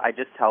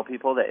just tell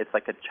people that it's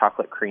like a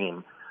chocolate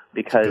cream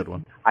because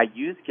I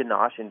use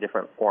ganache in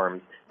different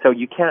forms. So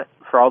you can't,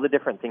 for all the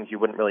different things, you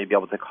wouldn't really be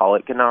able to call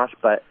it ganache,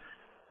 but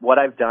what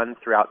I've done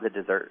throughout the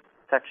dessert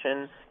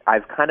section,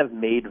 I've kind of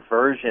made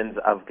versions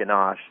of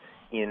ganache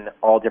in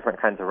all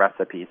different kinds of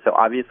recipes. So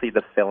obviously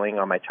the filling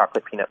on my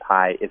chocolate peanut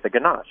pie is a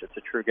ganache. It's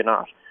a true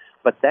ganache.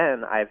 But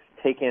then I've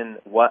taken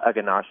what a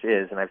ganache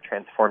is and I've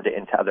transformed it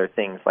into other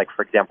things. Like,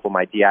 for example,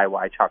 my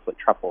DIY chocolate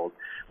truffles,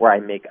 where I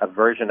make a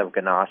version of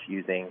ganache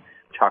using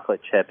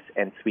chocolate chips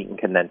and sweetened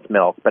condensed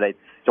milk. But it's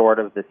sort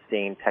of the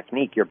same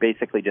technique. You're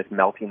basically just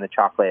melting the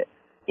chocolate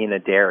in a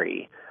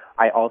dairy.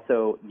 I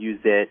also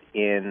use it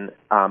in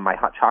my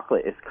hot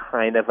chocolate is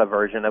kind of a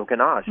version of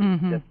ganache,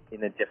 just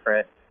in a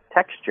different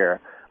texture.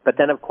 But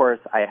then, of course,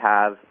 I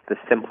have the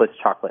simplest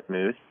chocolate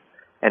mousse,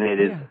 and it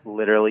is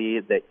literally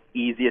the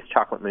easiest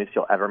chocolate mousse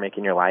you'll ever make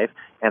in your life.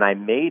 And I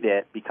made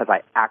it because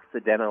I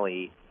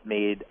accidentally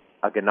made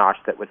a ganache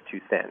that was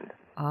too thin.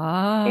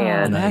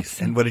 Nice.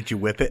 And what did you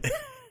whip it?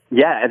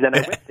 Yeah, and then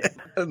I whipped it.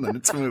 And then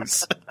it's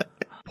mousse.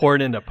 Pour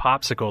it into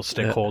popsicle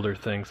stick holder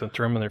things and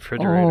throw them in the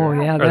refrigerator or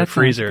that the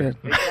freezer.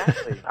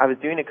 Exactly. I was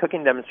doing a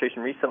cooking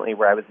demonstration recently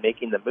where I was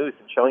making the mousse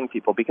and showing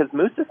people, because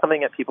mousse is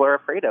something that people are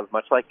afraid of,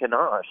 much like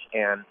ganache.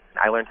 And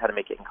I learned how to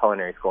make it in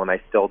culinary school, and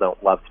I still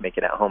don't love to make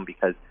it at home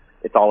because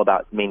it's all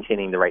about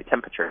maintaining the right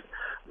temperatures.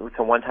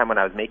 So one time when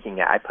I was making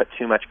it, I put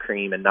too much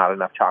cream and not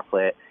enough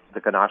chocolate. The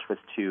ganache was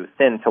too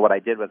thin, so what I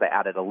did was I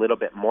added a little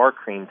bit more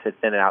cream to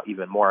thin it out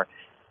even more.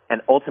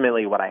 And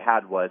ultimately what I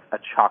had was a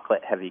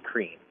chocolate-heavy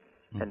cream.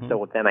 And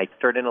so then I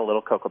stirred in a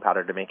little cocoa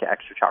powder to make it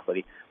extra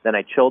chocolatey. Then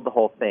I chilled the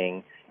whole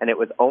thing, and it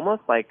was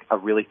almost like a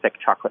really thick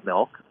chocolate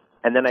milk.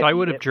 And then I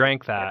would have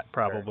drank that,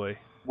 probably.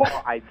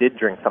 Well, I did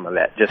drink some of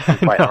it, just to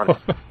be quite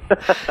honest.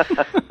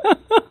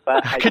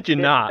 But how could you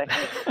not?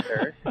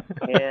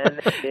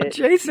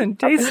 Jason,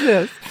 taste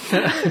this.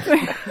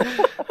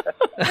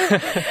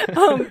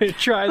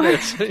 Try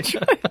this.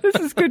 This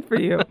is good for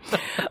you.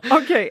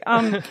 Okay,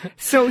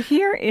 so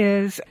here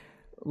is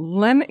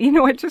lemon.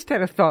 I just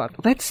had a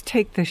thought. Let's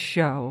take the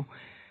show.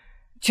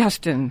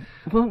 Justin,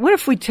 well, what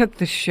if we took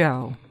the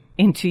show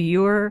into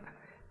your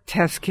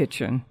test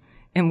kitchen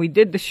and we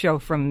did the show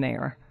from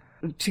there?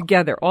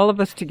 Together, all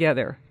of us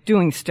together,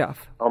 doing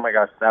stuff. Oh my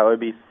gosh, that would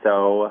be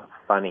so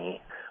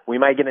funny. We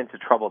might get into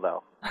trouble,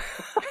 though.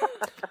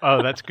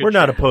 Oh, that's good. We're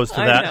not opposed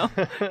to that.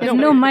 There's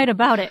no might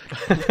about it.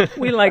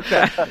 We like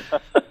that.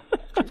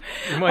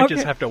 You might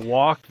just have to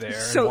walk there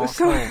and walk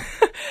home.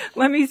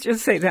 Let me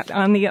just say that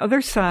on the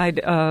other side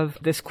of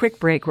this quick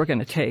break we're going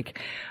to take,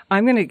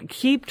 I'm going to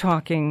keep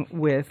talking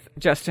with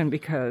Justin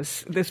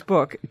because this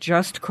book,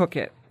 Just Cook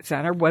It, it's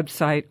on our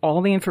website.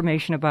 All the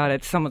information about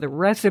it, some of the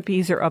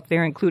recipes are up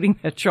there, including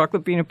a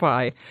chocolate peanut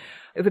pie.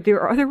 But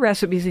there are other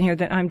recipes in here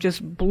that I'm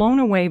just blown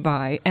away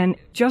by. And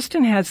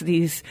Justin has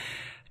these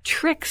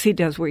tricks he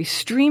does where he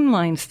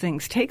streamlines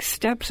things, takes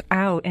steps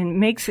out and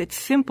makes it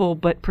simple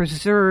but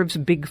preserves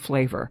big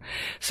flavor.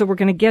 So we're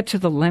going to get to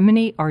the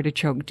lemony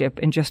artichoke dip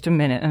in just a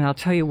minute, and I'll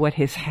tell you what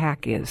his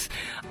hack is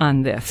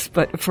on this.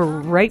 But for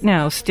right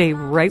now, stay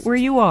right where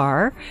you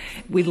are.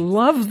 We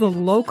love the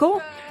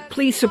local.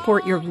 Please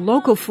support your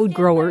local food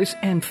growers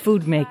and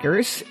food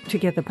makers to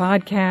get the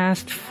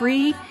podcast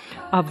free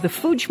of the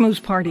Food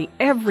Schmooze Party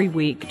every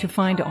week. To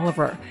find all of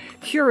our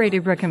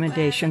curated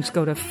recommendations,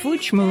 go to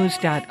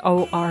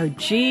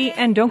foodschmooze.org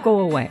and don't go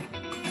away.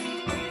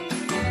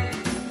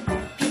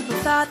 People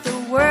thought the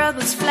world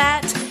was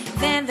flat,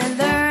 then they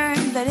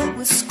learned that it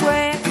was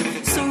square,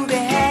 so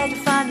they had to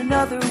find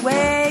another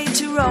way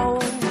to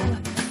roll.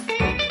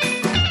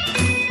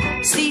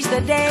 Seize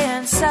the day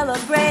and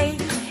celebrate,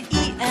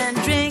 eat and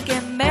drink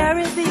and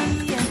merry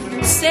be,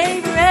 and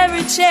savor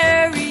every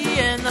cherry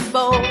in the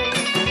bowl.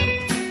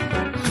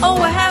 Oh,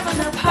 we're having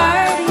a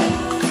party,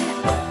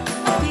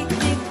 a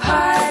picnic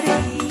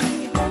party.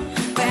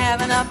 We're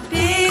having a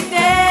picnic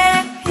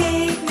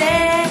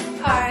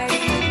party.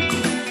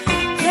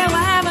 Yeah,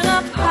 we're having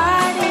a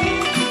party.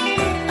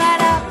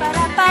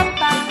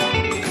 Ba-da-ba-da-ba-ba.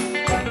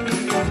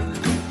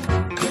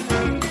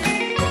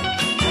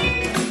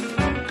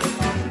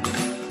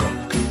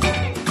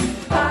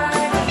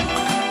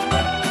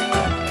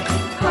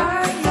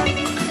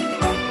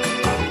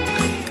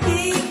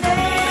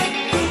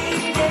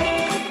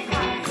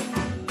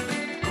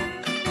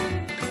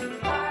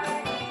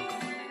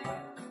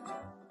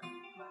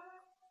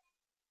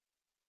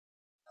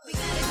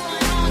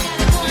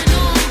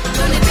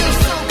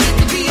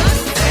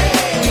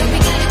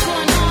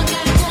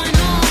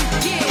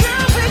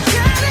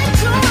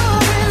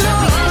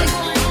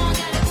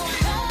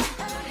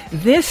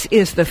 This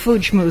is the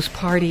Food Schmooze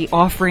Party,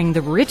 offering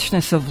the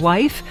richness of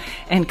life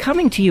and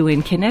coming to you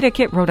in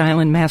Connecticut, Rhode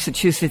Island,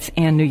 Massachusetts,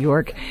 and New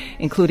York,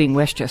 including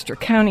Westchester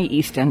County,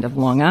 East End of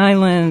Long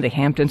Island, the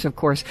Hamptons, of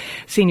course.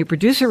 Senior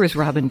producer is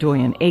Robin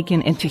Doyen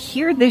Aiken. And to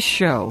hear this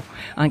show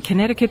on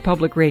Connecticut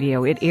Public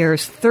Radio, it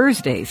airs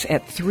Thursdays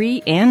at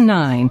 3 and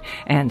 9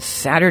 and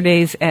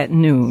Saturdays at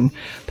noon.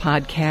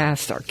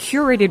 Podcasts, our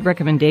curated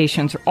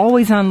recommendations are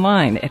always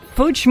online at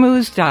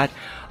foodschmooze.org.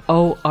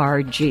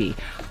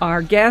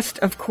 Our guest,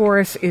 of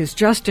course, is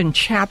Justin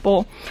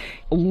Chappell.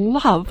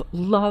 Love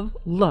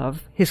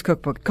his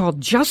cookbook called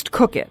Just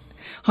Cook It,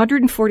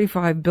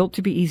 145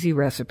 built-to-be-easy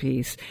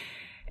recipes.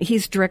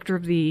 He's director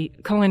of the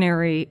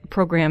culinary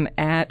program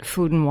at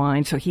Food and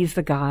Wine, so he's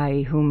the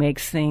guy who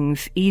makes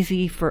things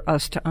easy for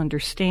us to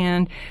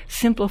understand,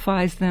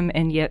 simplifies them,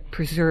 and yet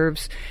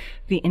preserves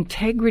the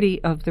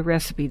integrity of the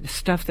recipe, the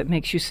stuff that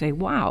makes you say,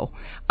 wow,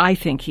 I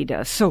think he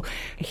does. So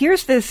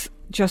here's this,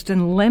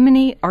 Justin,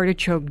 lemony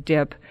artichoke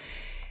dip.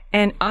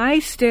 And I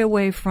stay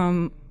away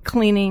from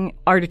cleaning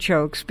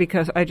artichokes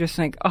because I just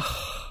think,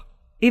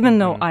 even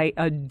though I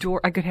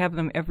could have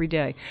them every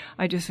day,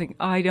 I just think,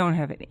 I don't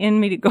have it in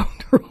me to go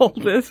through all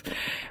this.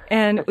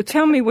 And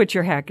tell me what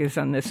your hack is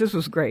on this. This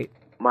was great.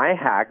 My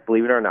hack,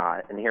 believe it or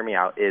not, and hear me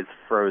out, is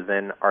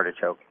frozen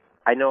artichoke.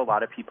 I know a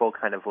lot of people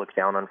kind of look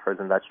down on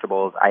frozen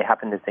vegetables. I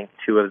happen to think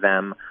two of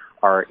them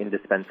are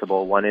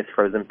indispensable. One is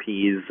frozen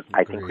peas.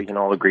 I think we can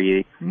all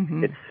agree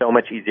it's so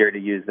much easier to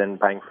use than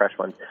buying fresh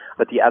ones.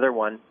 But the other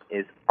one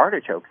is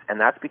artichokes, and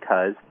that's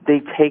because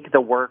they take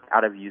the work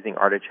out of using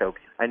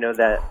artichokes. I know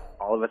that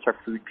all of us are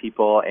food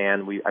people,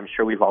 and I'm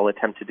sure we've all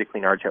attempted to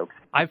clean artichokes.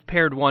 I've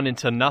pared one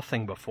into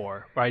nothing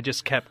before, where I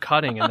just kept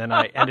cutting, and then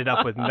I ended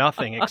up with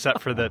nothing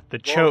except for the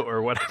chote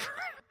or whatever.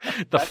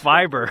 The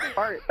fiber.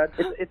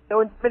 It's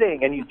so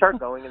intimidating, and you start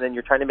going, and then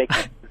you're trying to make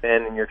it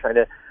thin, and you're trying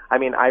to. I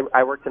mean,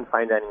 I worked in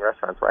fine dining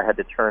restaurants where I had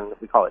to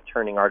we call it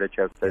turning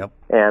artichokes,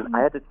 and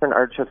I had to turn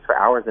artichokes for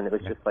hours, and it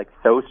was just like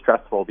so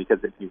stressful because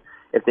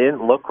if they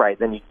didn't look right,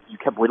 then you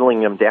kept whittling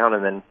them down,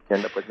 and then you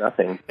end up with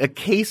nothing. A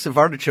case of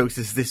artichokes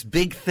is this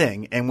big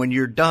thing, and when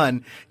you're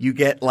done, you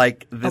get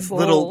like this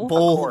little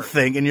bowl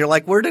thing, and you're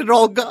like, where did it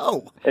all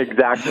go?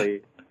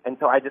 Exactly. And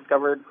so I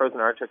discovered frozen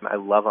artichokes, and I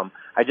love them.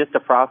 I just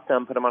defrost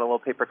them, put them on a little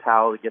paper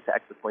towel to get the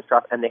excess moisture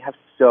off, and they have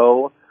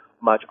so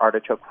much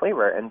artichoke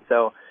flavor. And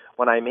so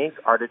when I make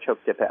artichoke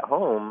dip at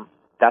home,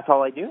 that's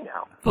all I do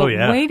now. Well,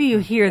 wait till you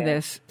hear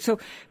this. So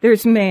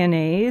there's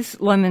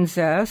mayonnaise, lemon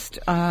zest,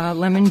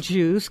 lemon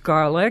juice,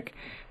 garlic,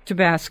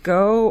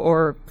 Tabasco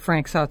or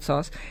Frank's hot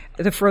sauce,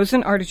 the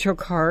frozen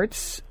artichoke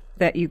hearts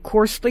that you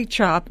coarsely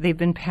chop. They've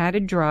been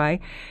patted dry.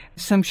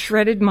 Some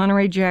shredded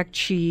Monterey Jack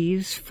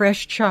cheese,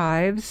 fresh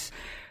chives,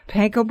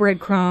 panko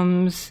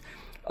breadcrumbs,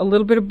 a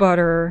little bit of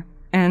butter,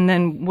 and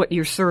then what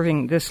you're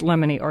serving this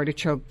lemony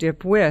artichoke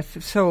dip with.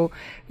 So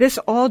this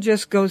all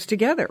just goes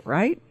together,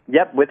 right?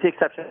 Yep, with the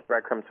exception of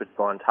breadcrumbs, which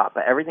go on top.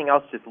 But everything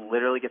else just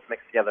literally gets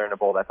mixed together in a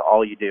bowl. That's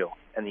all you do.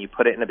 And then you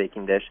put it in a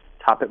baking dish,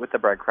 top it with the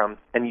breadcrumbs,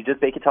 and you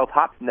just bake it till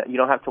top. You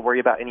don't have to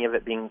worry about any of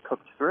it being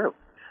cooked through.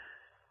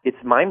 It's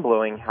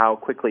mind-blowing how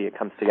quickly it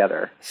comes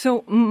together.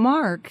 So,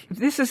 Mark,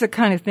 this is the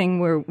kind of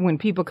thing where when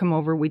people come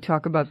over, we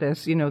talk about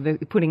this, they're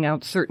putting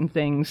out certain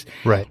things.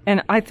 Right.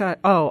 And I thought,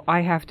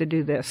 I have to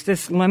do this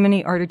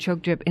lemony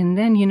artichoke dip. And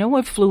then, you know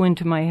what flew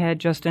into my head,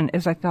 Justin,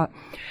 is I thought,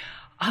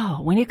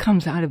 when it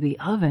comes out of the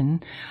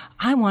oven,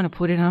 I want to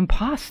put it on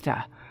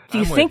pasta. Do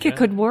you think it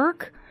could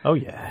work? Oh,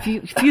 yeah.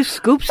 A few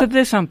scoops of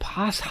this on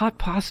hot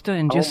pasta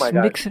and just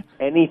mix it.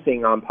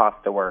 Anything on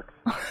pasta works.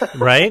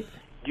 Right?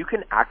 You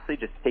can actually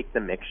just take the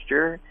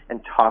mixture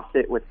and toss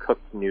it with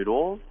cooked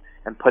noodles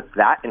and put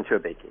that into a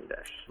baking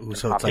dish. Ooh,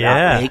 so it's like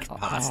baked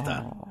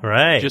pasta.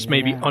 Right. Just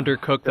maybe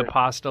undercook the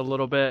pasta a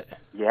little bit.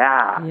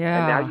 Yeah. And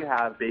now you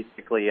have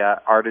basically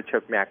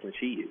artichoke mac and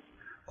cheese.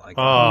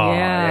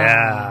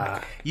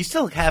 Yeah. You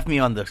still have me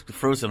on the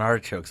frozen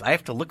artichokes. I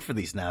have to look for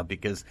these now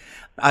because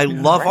I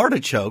love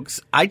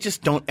artichokes. I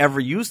just don't ever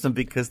use them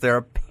because they're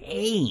a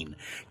pain.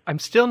 I'm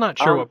still not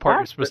sure what part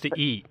you're supposed to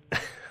eat.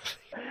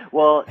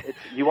 Well,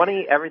 you want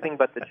to eat everything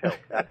but the choke,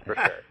 that's for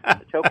sure.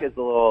 The choke is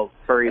a little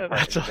furry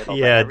part.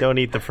 Don't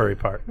eat the furry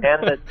part.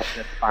 And the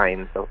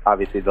spine, so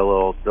obviously the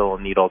little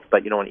needles,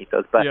 but you don't want to eat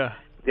those. But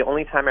the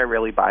only time I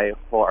really buy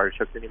whole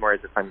artichokes anymore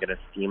is if I'm going to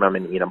steam them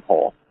and eat them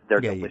whole. They're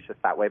delicious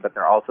that way, but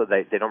they're also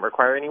they don't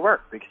require any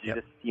work because you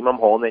just steam them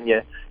whole and then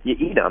you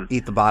eat them.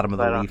 Eat the bottom of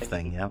the leaf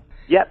thing,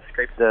 Yep,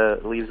 scrape the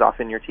leaves off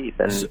in your teeth,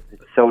 and it's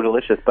so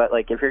delicious. But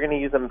if you're going to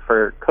use them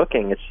for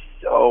cooking, it's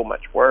so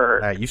much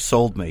work. You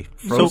sold me.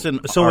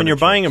 Frozen. So when you're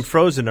buying them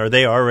frozen, are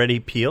they already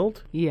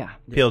peeled? Yeah,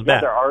 peeled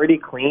back. They're already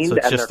cleaned. So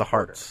it's and just the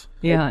hearts.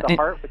 Yeah, it's the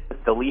heart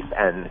with the leaf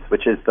ends,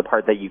 which is the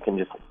part that you can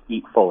just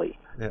eat fully.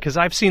 Because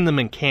I've seen them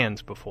in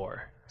cans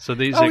before. So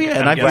these I'm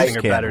guessing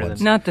are better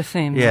than... Not the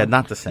same. Yeah,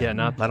 not the same.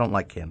 Yeah, I don't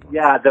like canned ones.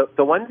 Yeah,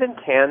 the ones in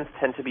cans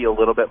tend to be a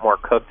little bit more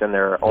cooked, and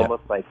they're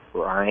almost like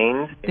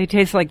brined. They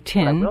taste like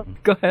tin.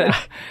 Go ahead.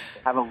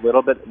 They have a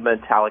little bit of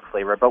metallic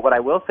flavor. But what I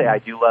will say, I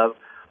do love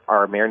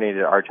our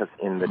marinated artichokes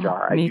in the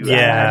jar.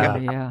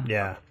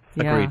 Yeah.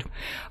 Agreed.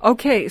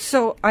 Okay,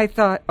 so I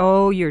thought,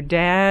 your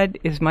dad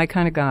is my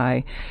kind of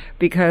guy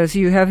because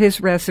you have his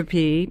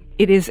recipe.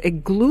 It is a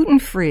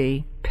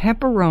gluten-free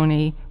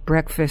pepperoni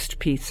breakfast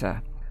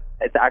pizza.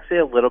 It's actually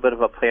a little bit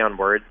of a play on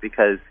words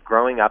because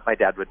growing up, my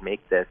dad would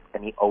make this,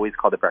 and he always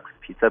called it breakfast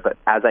pizza. But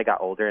as I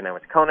got older and I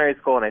went to culinary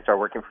school and I started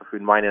working for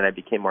Food and Wine and I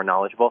became more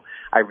knowledgeable,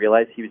 I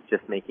realized he was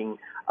just making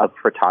a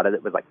frittata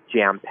that was like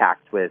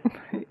jam-packed with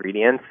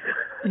ingredients.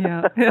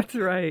 Yeah, that's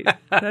right.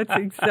 That's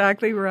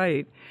exactly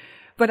right.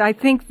 But I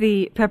think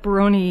the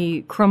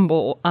pepperoni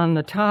crumble on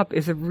the top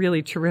is a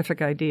really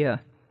terrific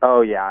idea.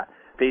 Oh, yeah.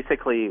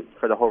 Basically,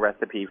 for the whole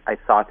recipe, I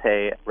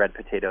saute red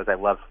potatoes.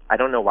 I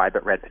don't know why,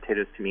 but red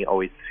potatoes to me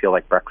always feel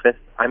like breakfast.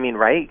 I mean,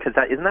 right? Because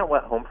isn't that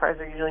what home fries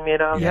are usually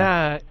made of?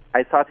 Yeah.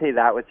 I saute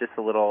that with just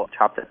a little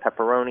chopped up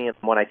pepperoni. And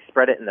when I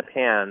spread it in the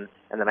pan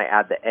and then I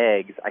add the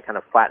eggs, I kind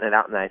of flatten it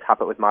out and then I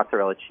top it with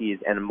mozzarella cheese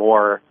and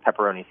more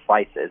pepperoni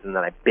slices. And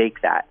then I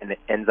bake that and it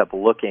ends up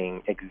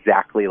looking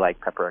exactly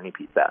like pepperoni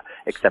pizza,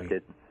 except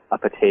it's a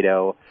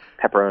potato,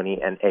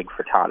 pepperoni, and egg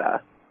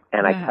frittata.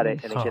 And I cut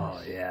it, and it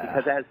gets,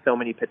 because it has so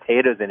many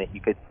potatoes in it,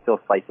 you could still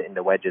slice it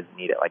into wedges and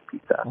eat it like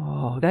pizza.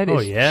 Oh, that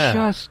is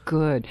just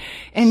good.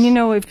 And,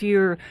 if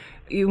you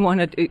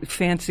want to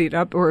fancy it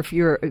up, or if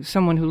you're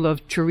someone who loves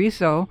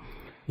chorizo,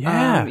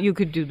 you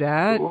could do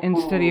that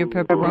instead of your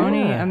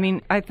pepperoni. Yeah. I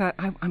mean, I thought,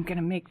 I'm going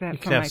to make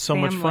that for my family. You could have so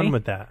much fun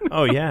with that.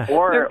 Oh, yeah.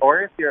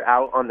 Or if you're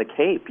out on the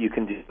Cape, you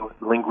can do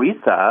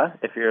linguiça.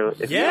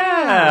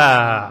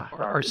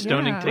 Or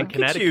Stonington, Connecticut.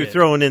 Look at you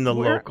throwing in the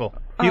local.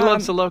 He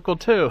loves the local,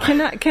 too.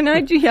 Can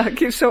I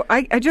do, so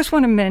I just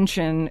want to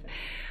mention,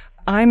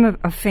 I'm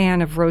a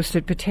fan of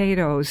roasted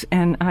potatoes,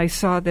 and I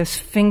saw this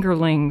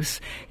fingerlings,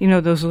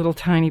 those little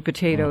tiny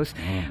potatoes,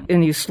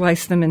 and you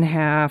slice them in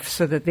half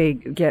so that they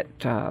get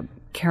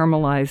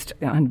caramelized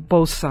on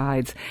both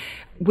sides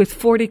with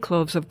 40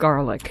 cloves of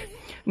garlic.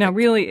 Now,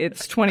 really,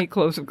 it's 20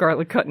 cloves of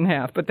garlic cut in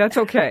half, but that's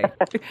okay.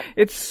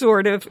 It's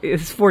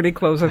 40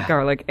 cloves of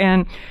garlic.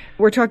 And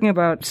we're talking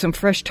about some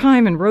fresh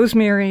thyme and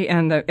rosemary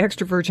and the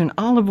extra virgin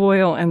olive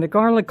oil and the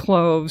garlic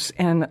cloves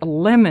and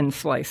lemon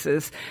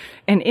slices.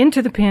 And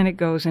into the pan it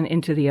goes and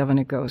into the oven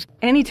it goes.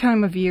 Any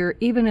time of year,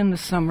 even in the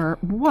summer,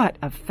 what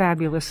a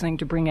fabulous thing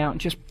to bring out.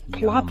 Just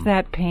plop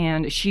that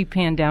sheet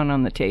pan down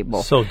on the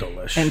table. So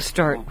delicious. And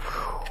start.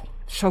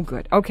 So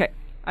good. Okay.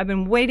 I've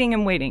been waiting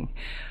and waiting.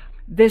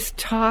 This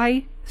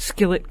Thai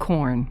skillet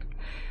corn.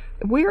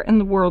 Where in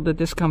the world did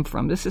this come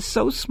from? This is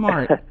so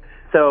smart.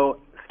 So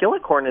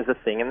skillet corn is a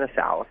thing in the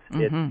South.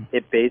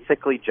 It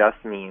basically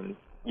just means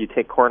you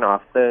take corn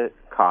off the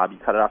cob, you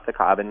cut it off the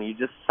cob, and you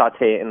just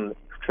saute it. And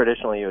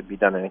traditionally, it would be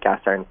done in a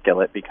cast iron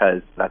skillet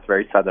because that's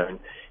very Southern.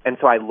 And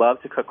so I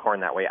love to cook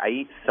corn that way. I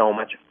eat so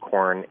much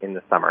corn in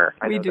the summer.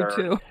 We do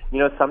too.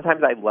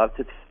 Sometimes I love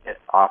to take it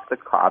off the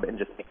cob and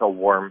just make a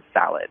warm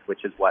salad,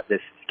 which is what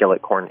this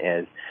skillet corn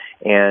is.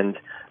 And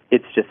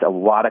it's just a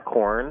lot of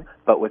corn,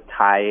 but with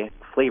Thai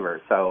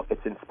flavors. So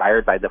it's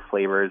inspired by the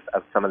flavors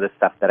of some of the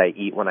stuff that I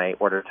eat when I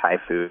order Thai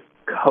food.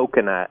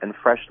 Coconut and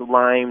fresh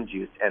lime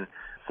juice and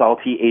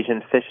salty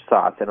Asian fish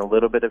sauce and a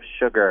little bit of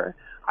sugar.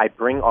 I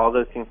bring all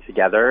those things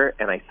together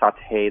and I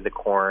saute the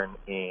corn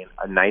in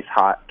a nice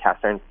hot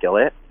cast iron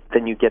skillet.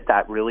 Then you get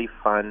that really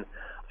fun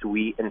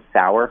sweet and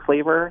sour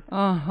flavor,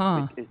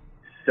 which is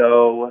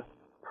so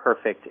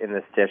perfect in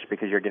this dish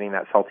because you're getting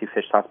that salty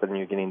fish sauce, but then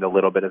you're getting the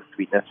little bit of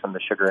sweetness from the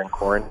sugar and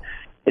corn.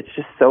 It's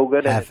just so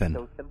good and it's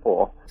so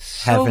simple.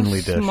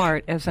 Heavenly dish.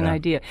 Smart as an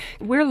idea.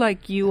 We're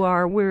like you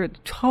are. We're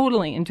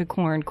totally into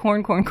corn.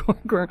 Corn.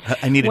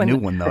 I need a new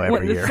one, though,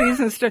 every year. When the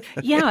season starts.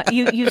 Yeah,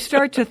 you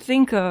start to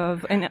think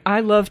of, and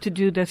I love to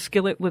do the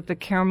skillet with the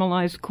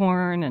caramelized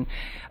corn,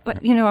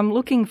 but I'm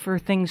looking for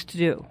things to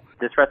do.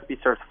 This recipe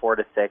serves 4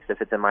 to 6.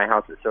 If it's in my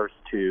house, it serves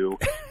 2.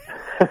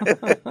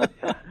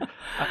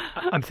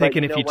 I'm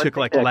thinking if you took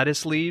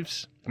lettuce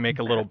leaves, make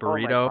a little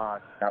burrito. Oh my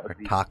gosh, that would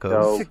be tacos.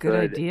 So That's a good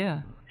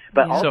idea.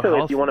 But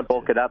also, if you want to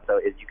bulk it up, though,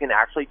 is you can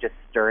actually just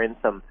stir in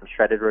some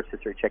shredded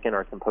rotisserie chicken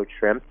or some poached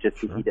shrimp just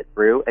to heat it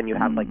through, and you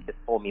have like this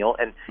full meal.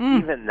 And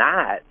even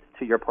that,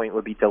 to your point,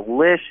 would be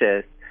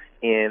delicious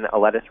in a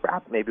lettuce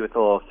wrap, maybe with a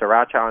little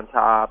sriracha on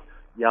top.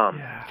 Yum.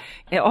 Yeah.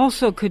 It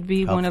also could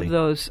be one of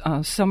those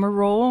summer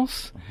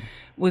rolls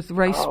with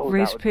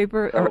rice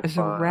paper or as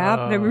a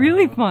wrap. They're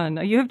really fun.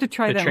 You have to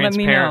try that. Let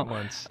me know.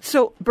 Ones.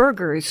 So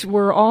burgers.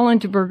 We're all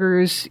into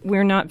burgers.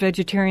 We're not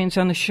vegetarians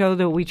on the show,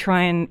 though we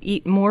try and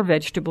eat more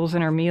vegetables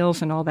in our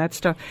meals and all that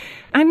stuff.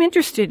 I'm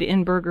interested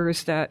in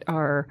burgers that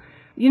are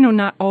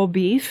not all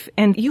beef.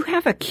 And you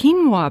have a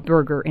quinoa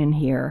burger in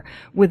here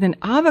with an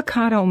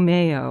avocado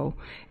mayo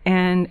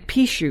and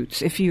pea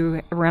shoots. If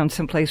you're around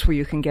someplace where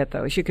you can get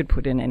those, you could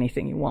put in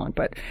anything you want.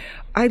 But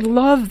I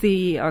love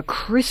the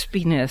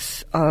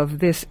crispiness of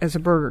this as a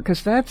burger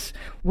because that's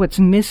what's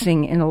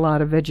missing in a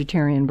lot of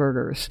vegetarian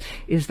burgers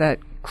is that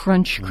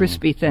crunch,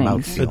 crispy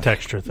things. The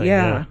texture thing.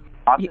 Yeah.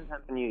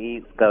 Oftentimes when you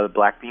eat the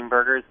black bean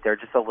burgers, they're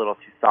just a little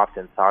too soft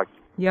and soggy.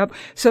 Yep.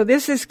 So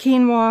this is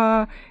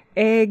quinoa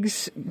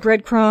eggs,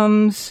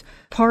 breadcrumbs,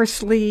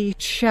 parsley,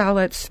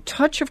 shallots,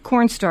 touch of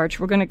cornstarch.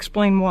 We're going to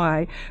explain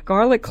why.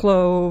 Garlic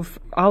clove,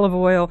 olive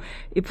oil.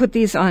 You put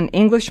these on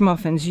English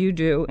muffins, you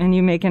do, and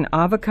you make an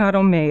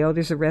avocado mayo.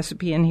 There's a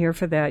recipe in here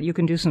for that. You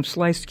can do some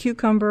sliced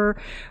cucumber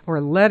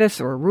or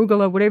lettuce or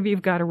arugula, whatever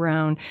you've got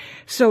around.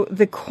 So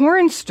the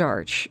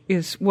cornstarch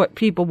is what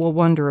people will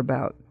wonder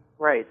about.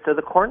 Right. So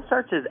the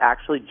cornstarch is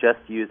actually just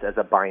used as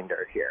a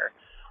binder here.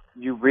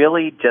 You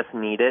really just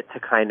need it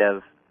to kind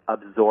of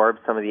absorb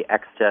some of the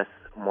excess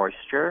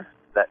moisture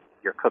that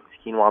your cooked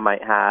quinoa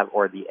might have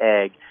or the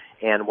egg.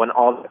 And when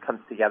all that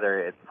comes together,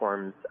 it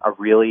forms a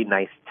really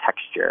nice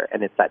texture.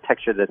 And it's that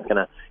texture that's going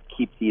to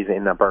keep these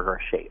in a burger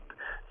shape.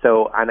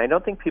 So, and I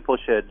don't think people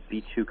should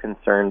be too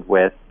concerned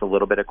with a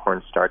little bit of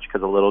cornstarch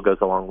because a little goes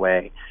a long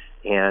way.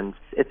 And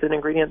it's an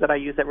ingredient that I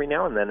use every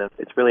now and then.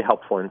 It's really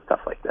helpful in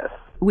stuff like this.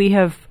 We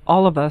have,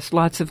 all of us,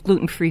 lots of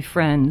gluten-free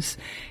friends,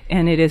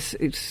 and it's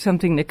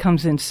something that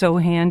comes in so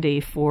handy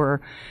for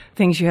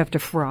things you have to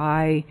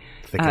fry.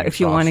 If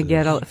you want to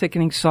get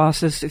thickening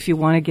sauces, if you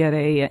want to get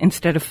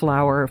instead of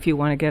flour, if you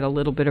want to get a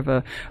little bit of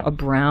a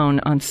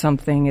brown on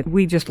something.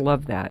 We just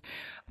love that.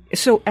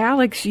 So,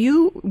 Alex,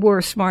 you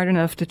were smart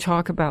enough to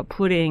talk about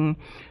putting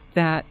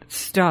that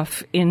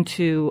stuff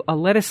into a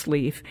lettuce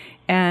leaf,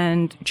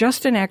 and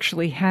Justin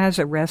actually has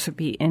a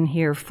recipe in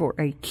here for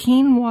a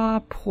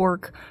quinoa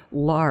pork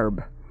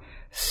larb.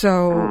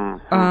 So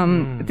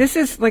this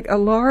is like a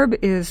larb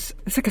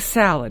it's like a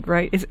salad,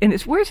 right?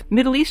 Where's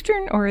Middle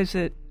Eastern, or is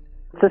it?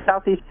 It's a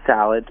Southeast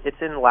salad. It's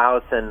in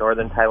Laos and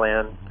northern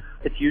Thailand.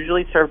 It's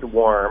usually served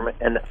warm,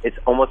 and it's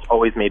almost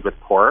always made with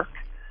pork.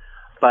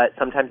 But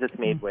sometimes it's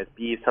made with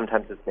beef,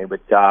 sometimes it's made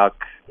with duck.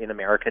 In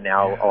America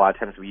now, a lot of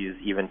times we use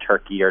even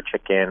turkey or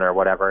chicken or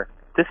whatever.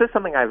 This is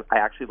something I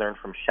actually learned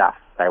from chefs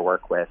I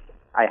work with.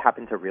 I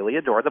happen to really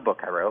adore the book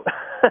I wrote.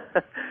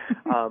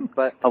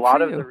 But a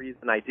lot of the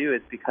reason I do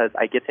is because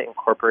I get to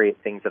incorporate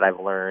things that I've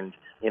learned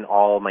in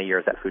all my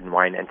years at Food and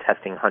Wine and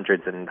testing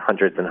hundreds and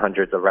hundreds and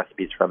hundreds of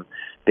recipes from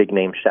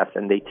big-name chefs.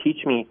 And they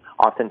teach me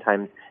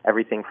oftentimes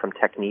everything from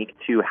technique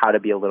to how to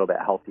be a little bit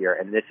healthier.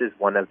 And this is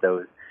one of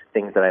those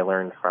things that I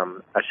learned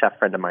from a chef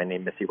friend of mine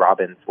named Missy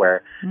Robbins,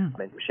 where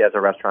she has a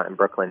restaurant in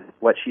Brooklyn.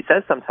 What she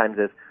says sometimes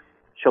is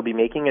she'll be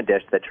making a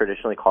dish that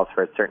traditionally calls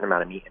for a certain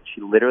amount of meat, and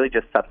she literally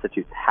just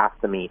substitutes half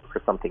the meat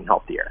for something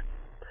healthier.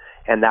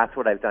 And that's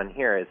what I've done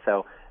here is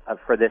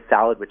for this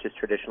salad, which is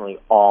traditionally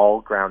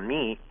all ground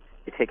meat,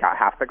 you take out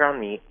half the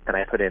ground meat and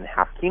I put in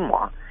half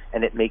quinoa,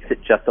 and it makes it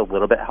just a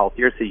little bit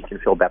healthier so you can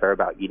feel better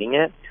about eating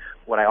it.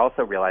 What I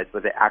also realized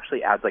was it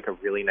actually adds like a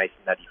really nice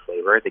nutty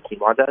flavor, the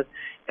quinoa does,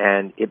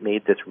 and it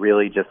made this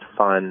really just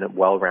fun,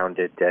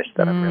 well-rounded dish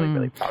that I'm really,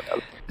 really proud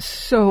of.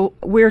 So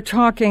we're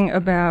talking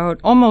about,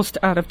 almost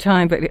out of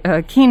time, but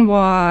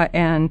quinoa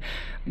and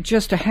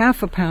just a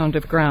half a pound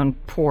of ground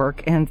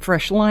pork and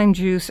fresh lime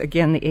juice.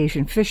 Again, the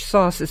Asian fish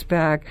sauce is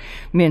back,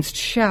 minced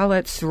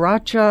shallots,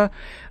 sriracha,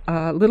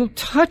 a little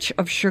touch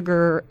of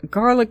sugar,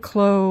 garlic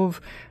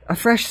clove, a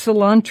fresh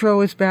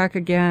cilantro is back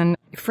again,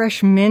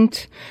 fresh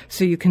mint,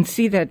 so you can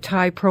see that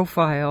Thai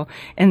profile.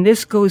 And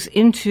this goes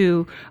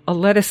into a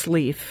lettuce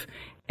leaf,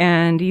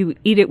 and you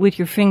eat it with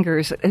your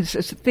fingers. It's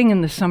a thing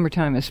in the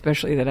summertime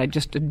especially that I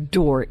just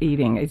adore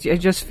eating. I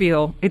just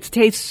feel it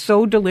tastes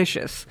so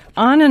delicious.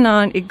 On and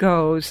on it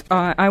goes.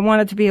 I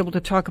wanted to be able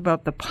to talk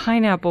about the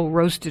pineapple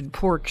roasted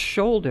pork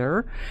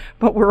shoulder,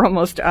 but we're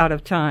almost out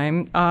of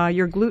time.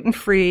 Your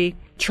gluten-free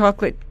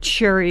chocolate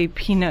cherry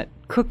peanut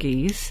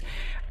cookies,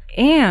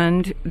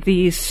 and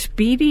these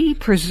speedy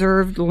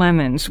preserved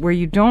lemons where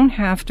you don't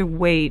have to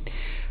wait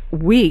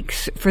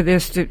weeks for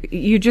this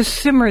you just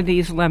simmer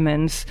these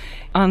lemons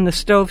on the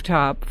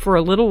stovetop for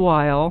a little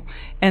while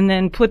and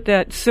then put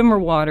that simmer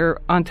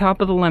water on top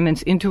of the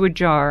lemons into a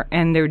jar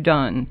and they're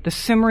done. The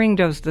simmering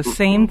does the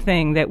same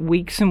thing that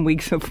weeks and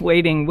weeks of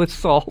waiting with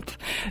salt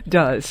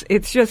does.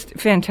 It's just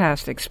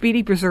fantastic.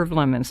 Speedy preserved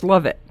lemons.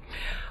 Love it.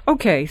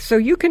 Okay, so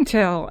you can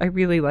tell I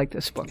really like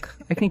this book.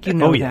 I think you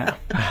know that.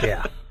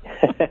 Yeah.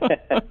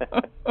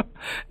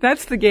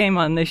 That's the game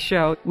on this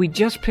show. We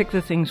just pick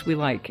the things we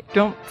like.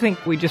 Don't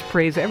think we just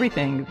praise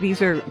everything.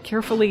 These are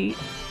carefully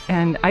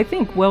and I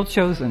think well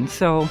chosen.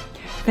 So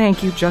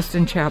thank you,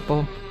 Justin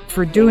Chapple,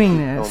 for doing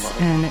this. So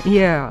and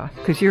yeah,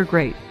 because you're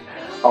great.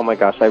 Oh my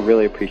gosh, I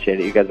really appreciate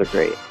it. You guys are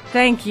great.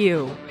 Thank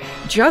you.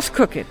 Just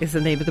Cook It is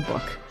the name of the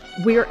book.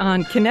 We're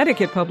on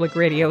Connecticut Public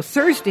Radio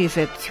Thursdays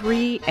at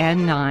 3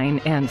 and 9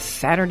 and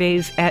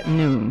Saturdays at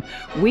noon.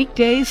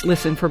 Weekdays,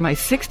 listen for my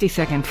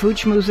 60-second food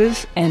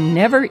schmoozes and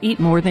never eat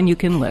more than you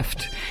can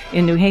lift.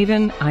 In New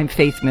Haven, I'm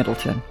Faith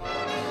Middleton.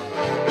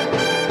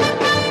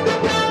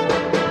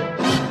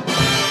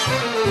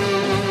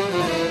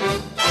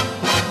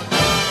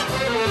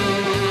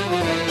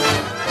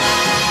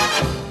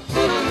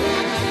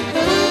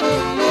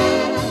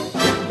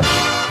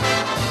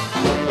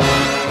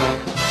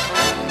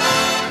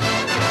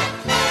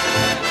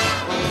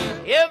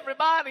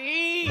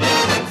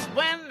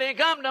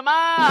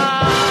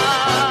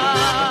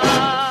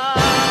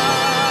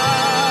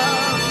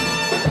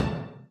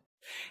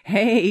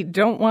 Hey,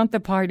 don't want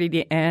the party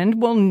to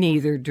end? Well,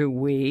 neither do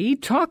we.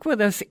 Talk with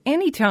us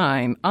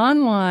anytime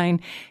online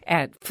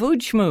at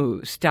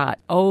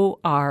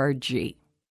foodschmooze.org.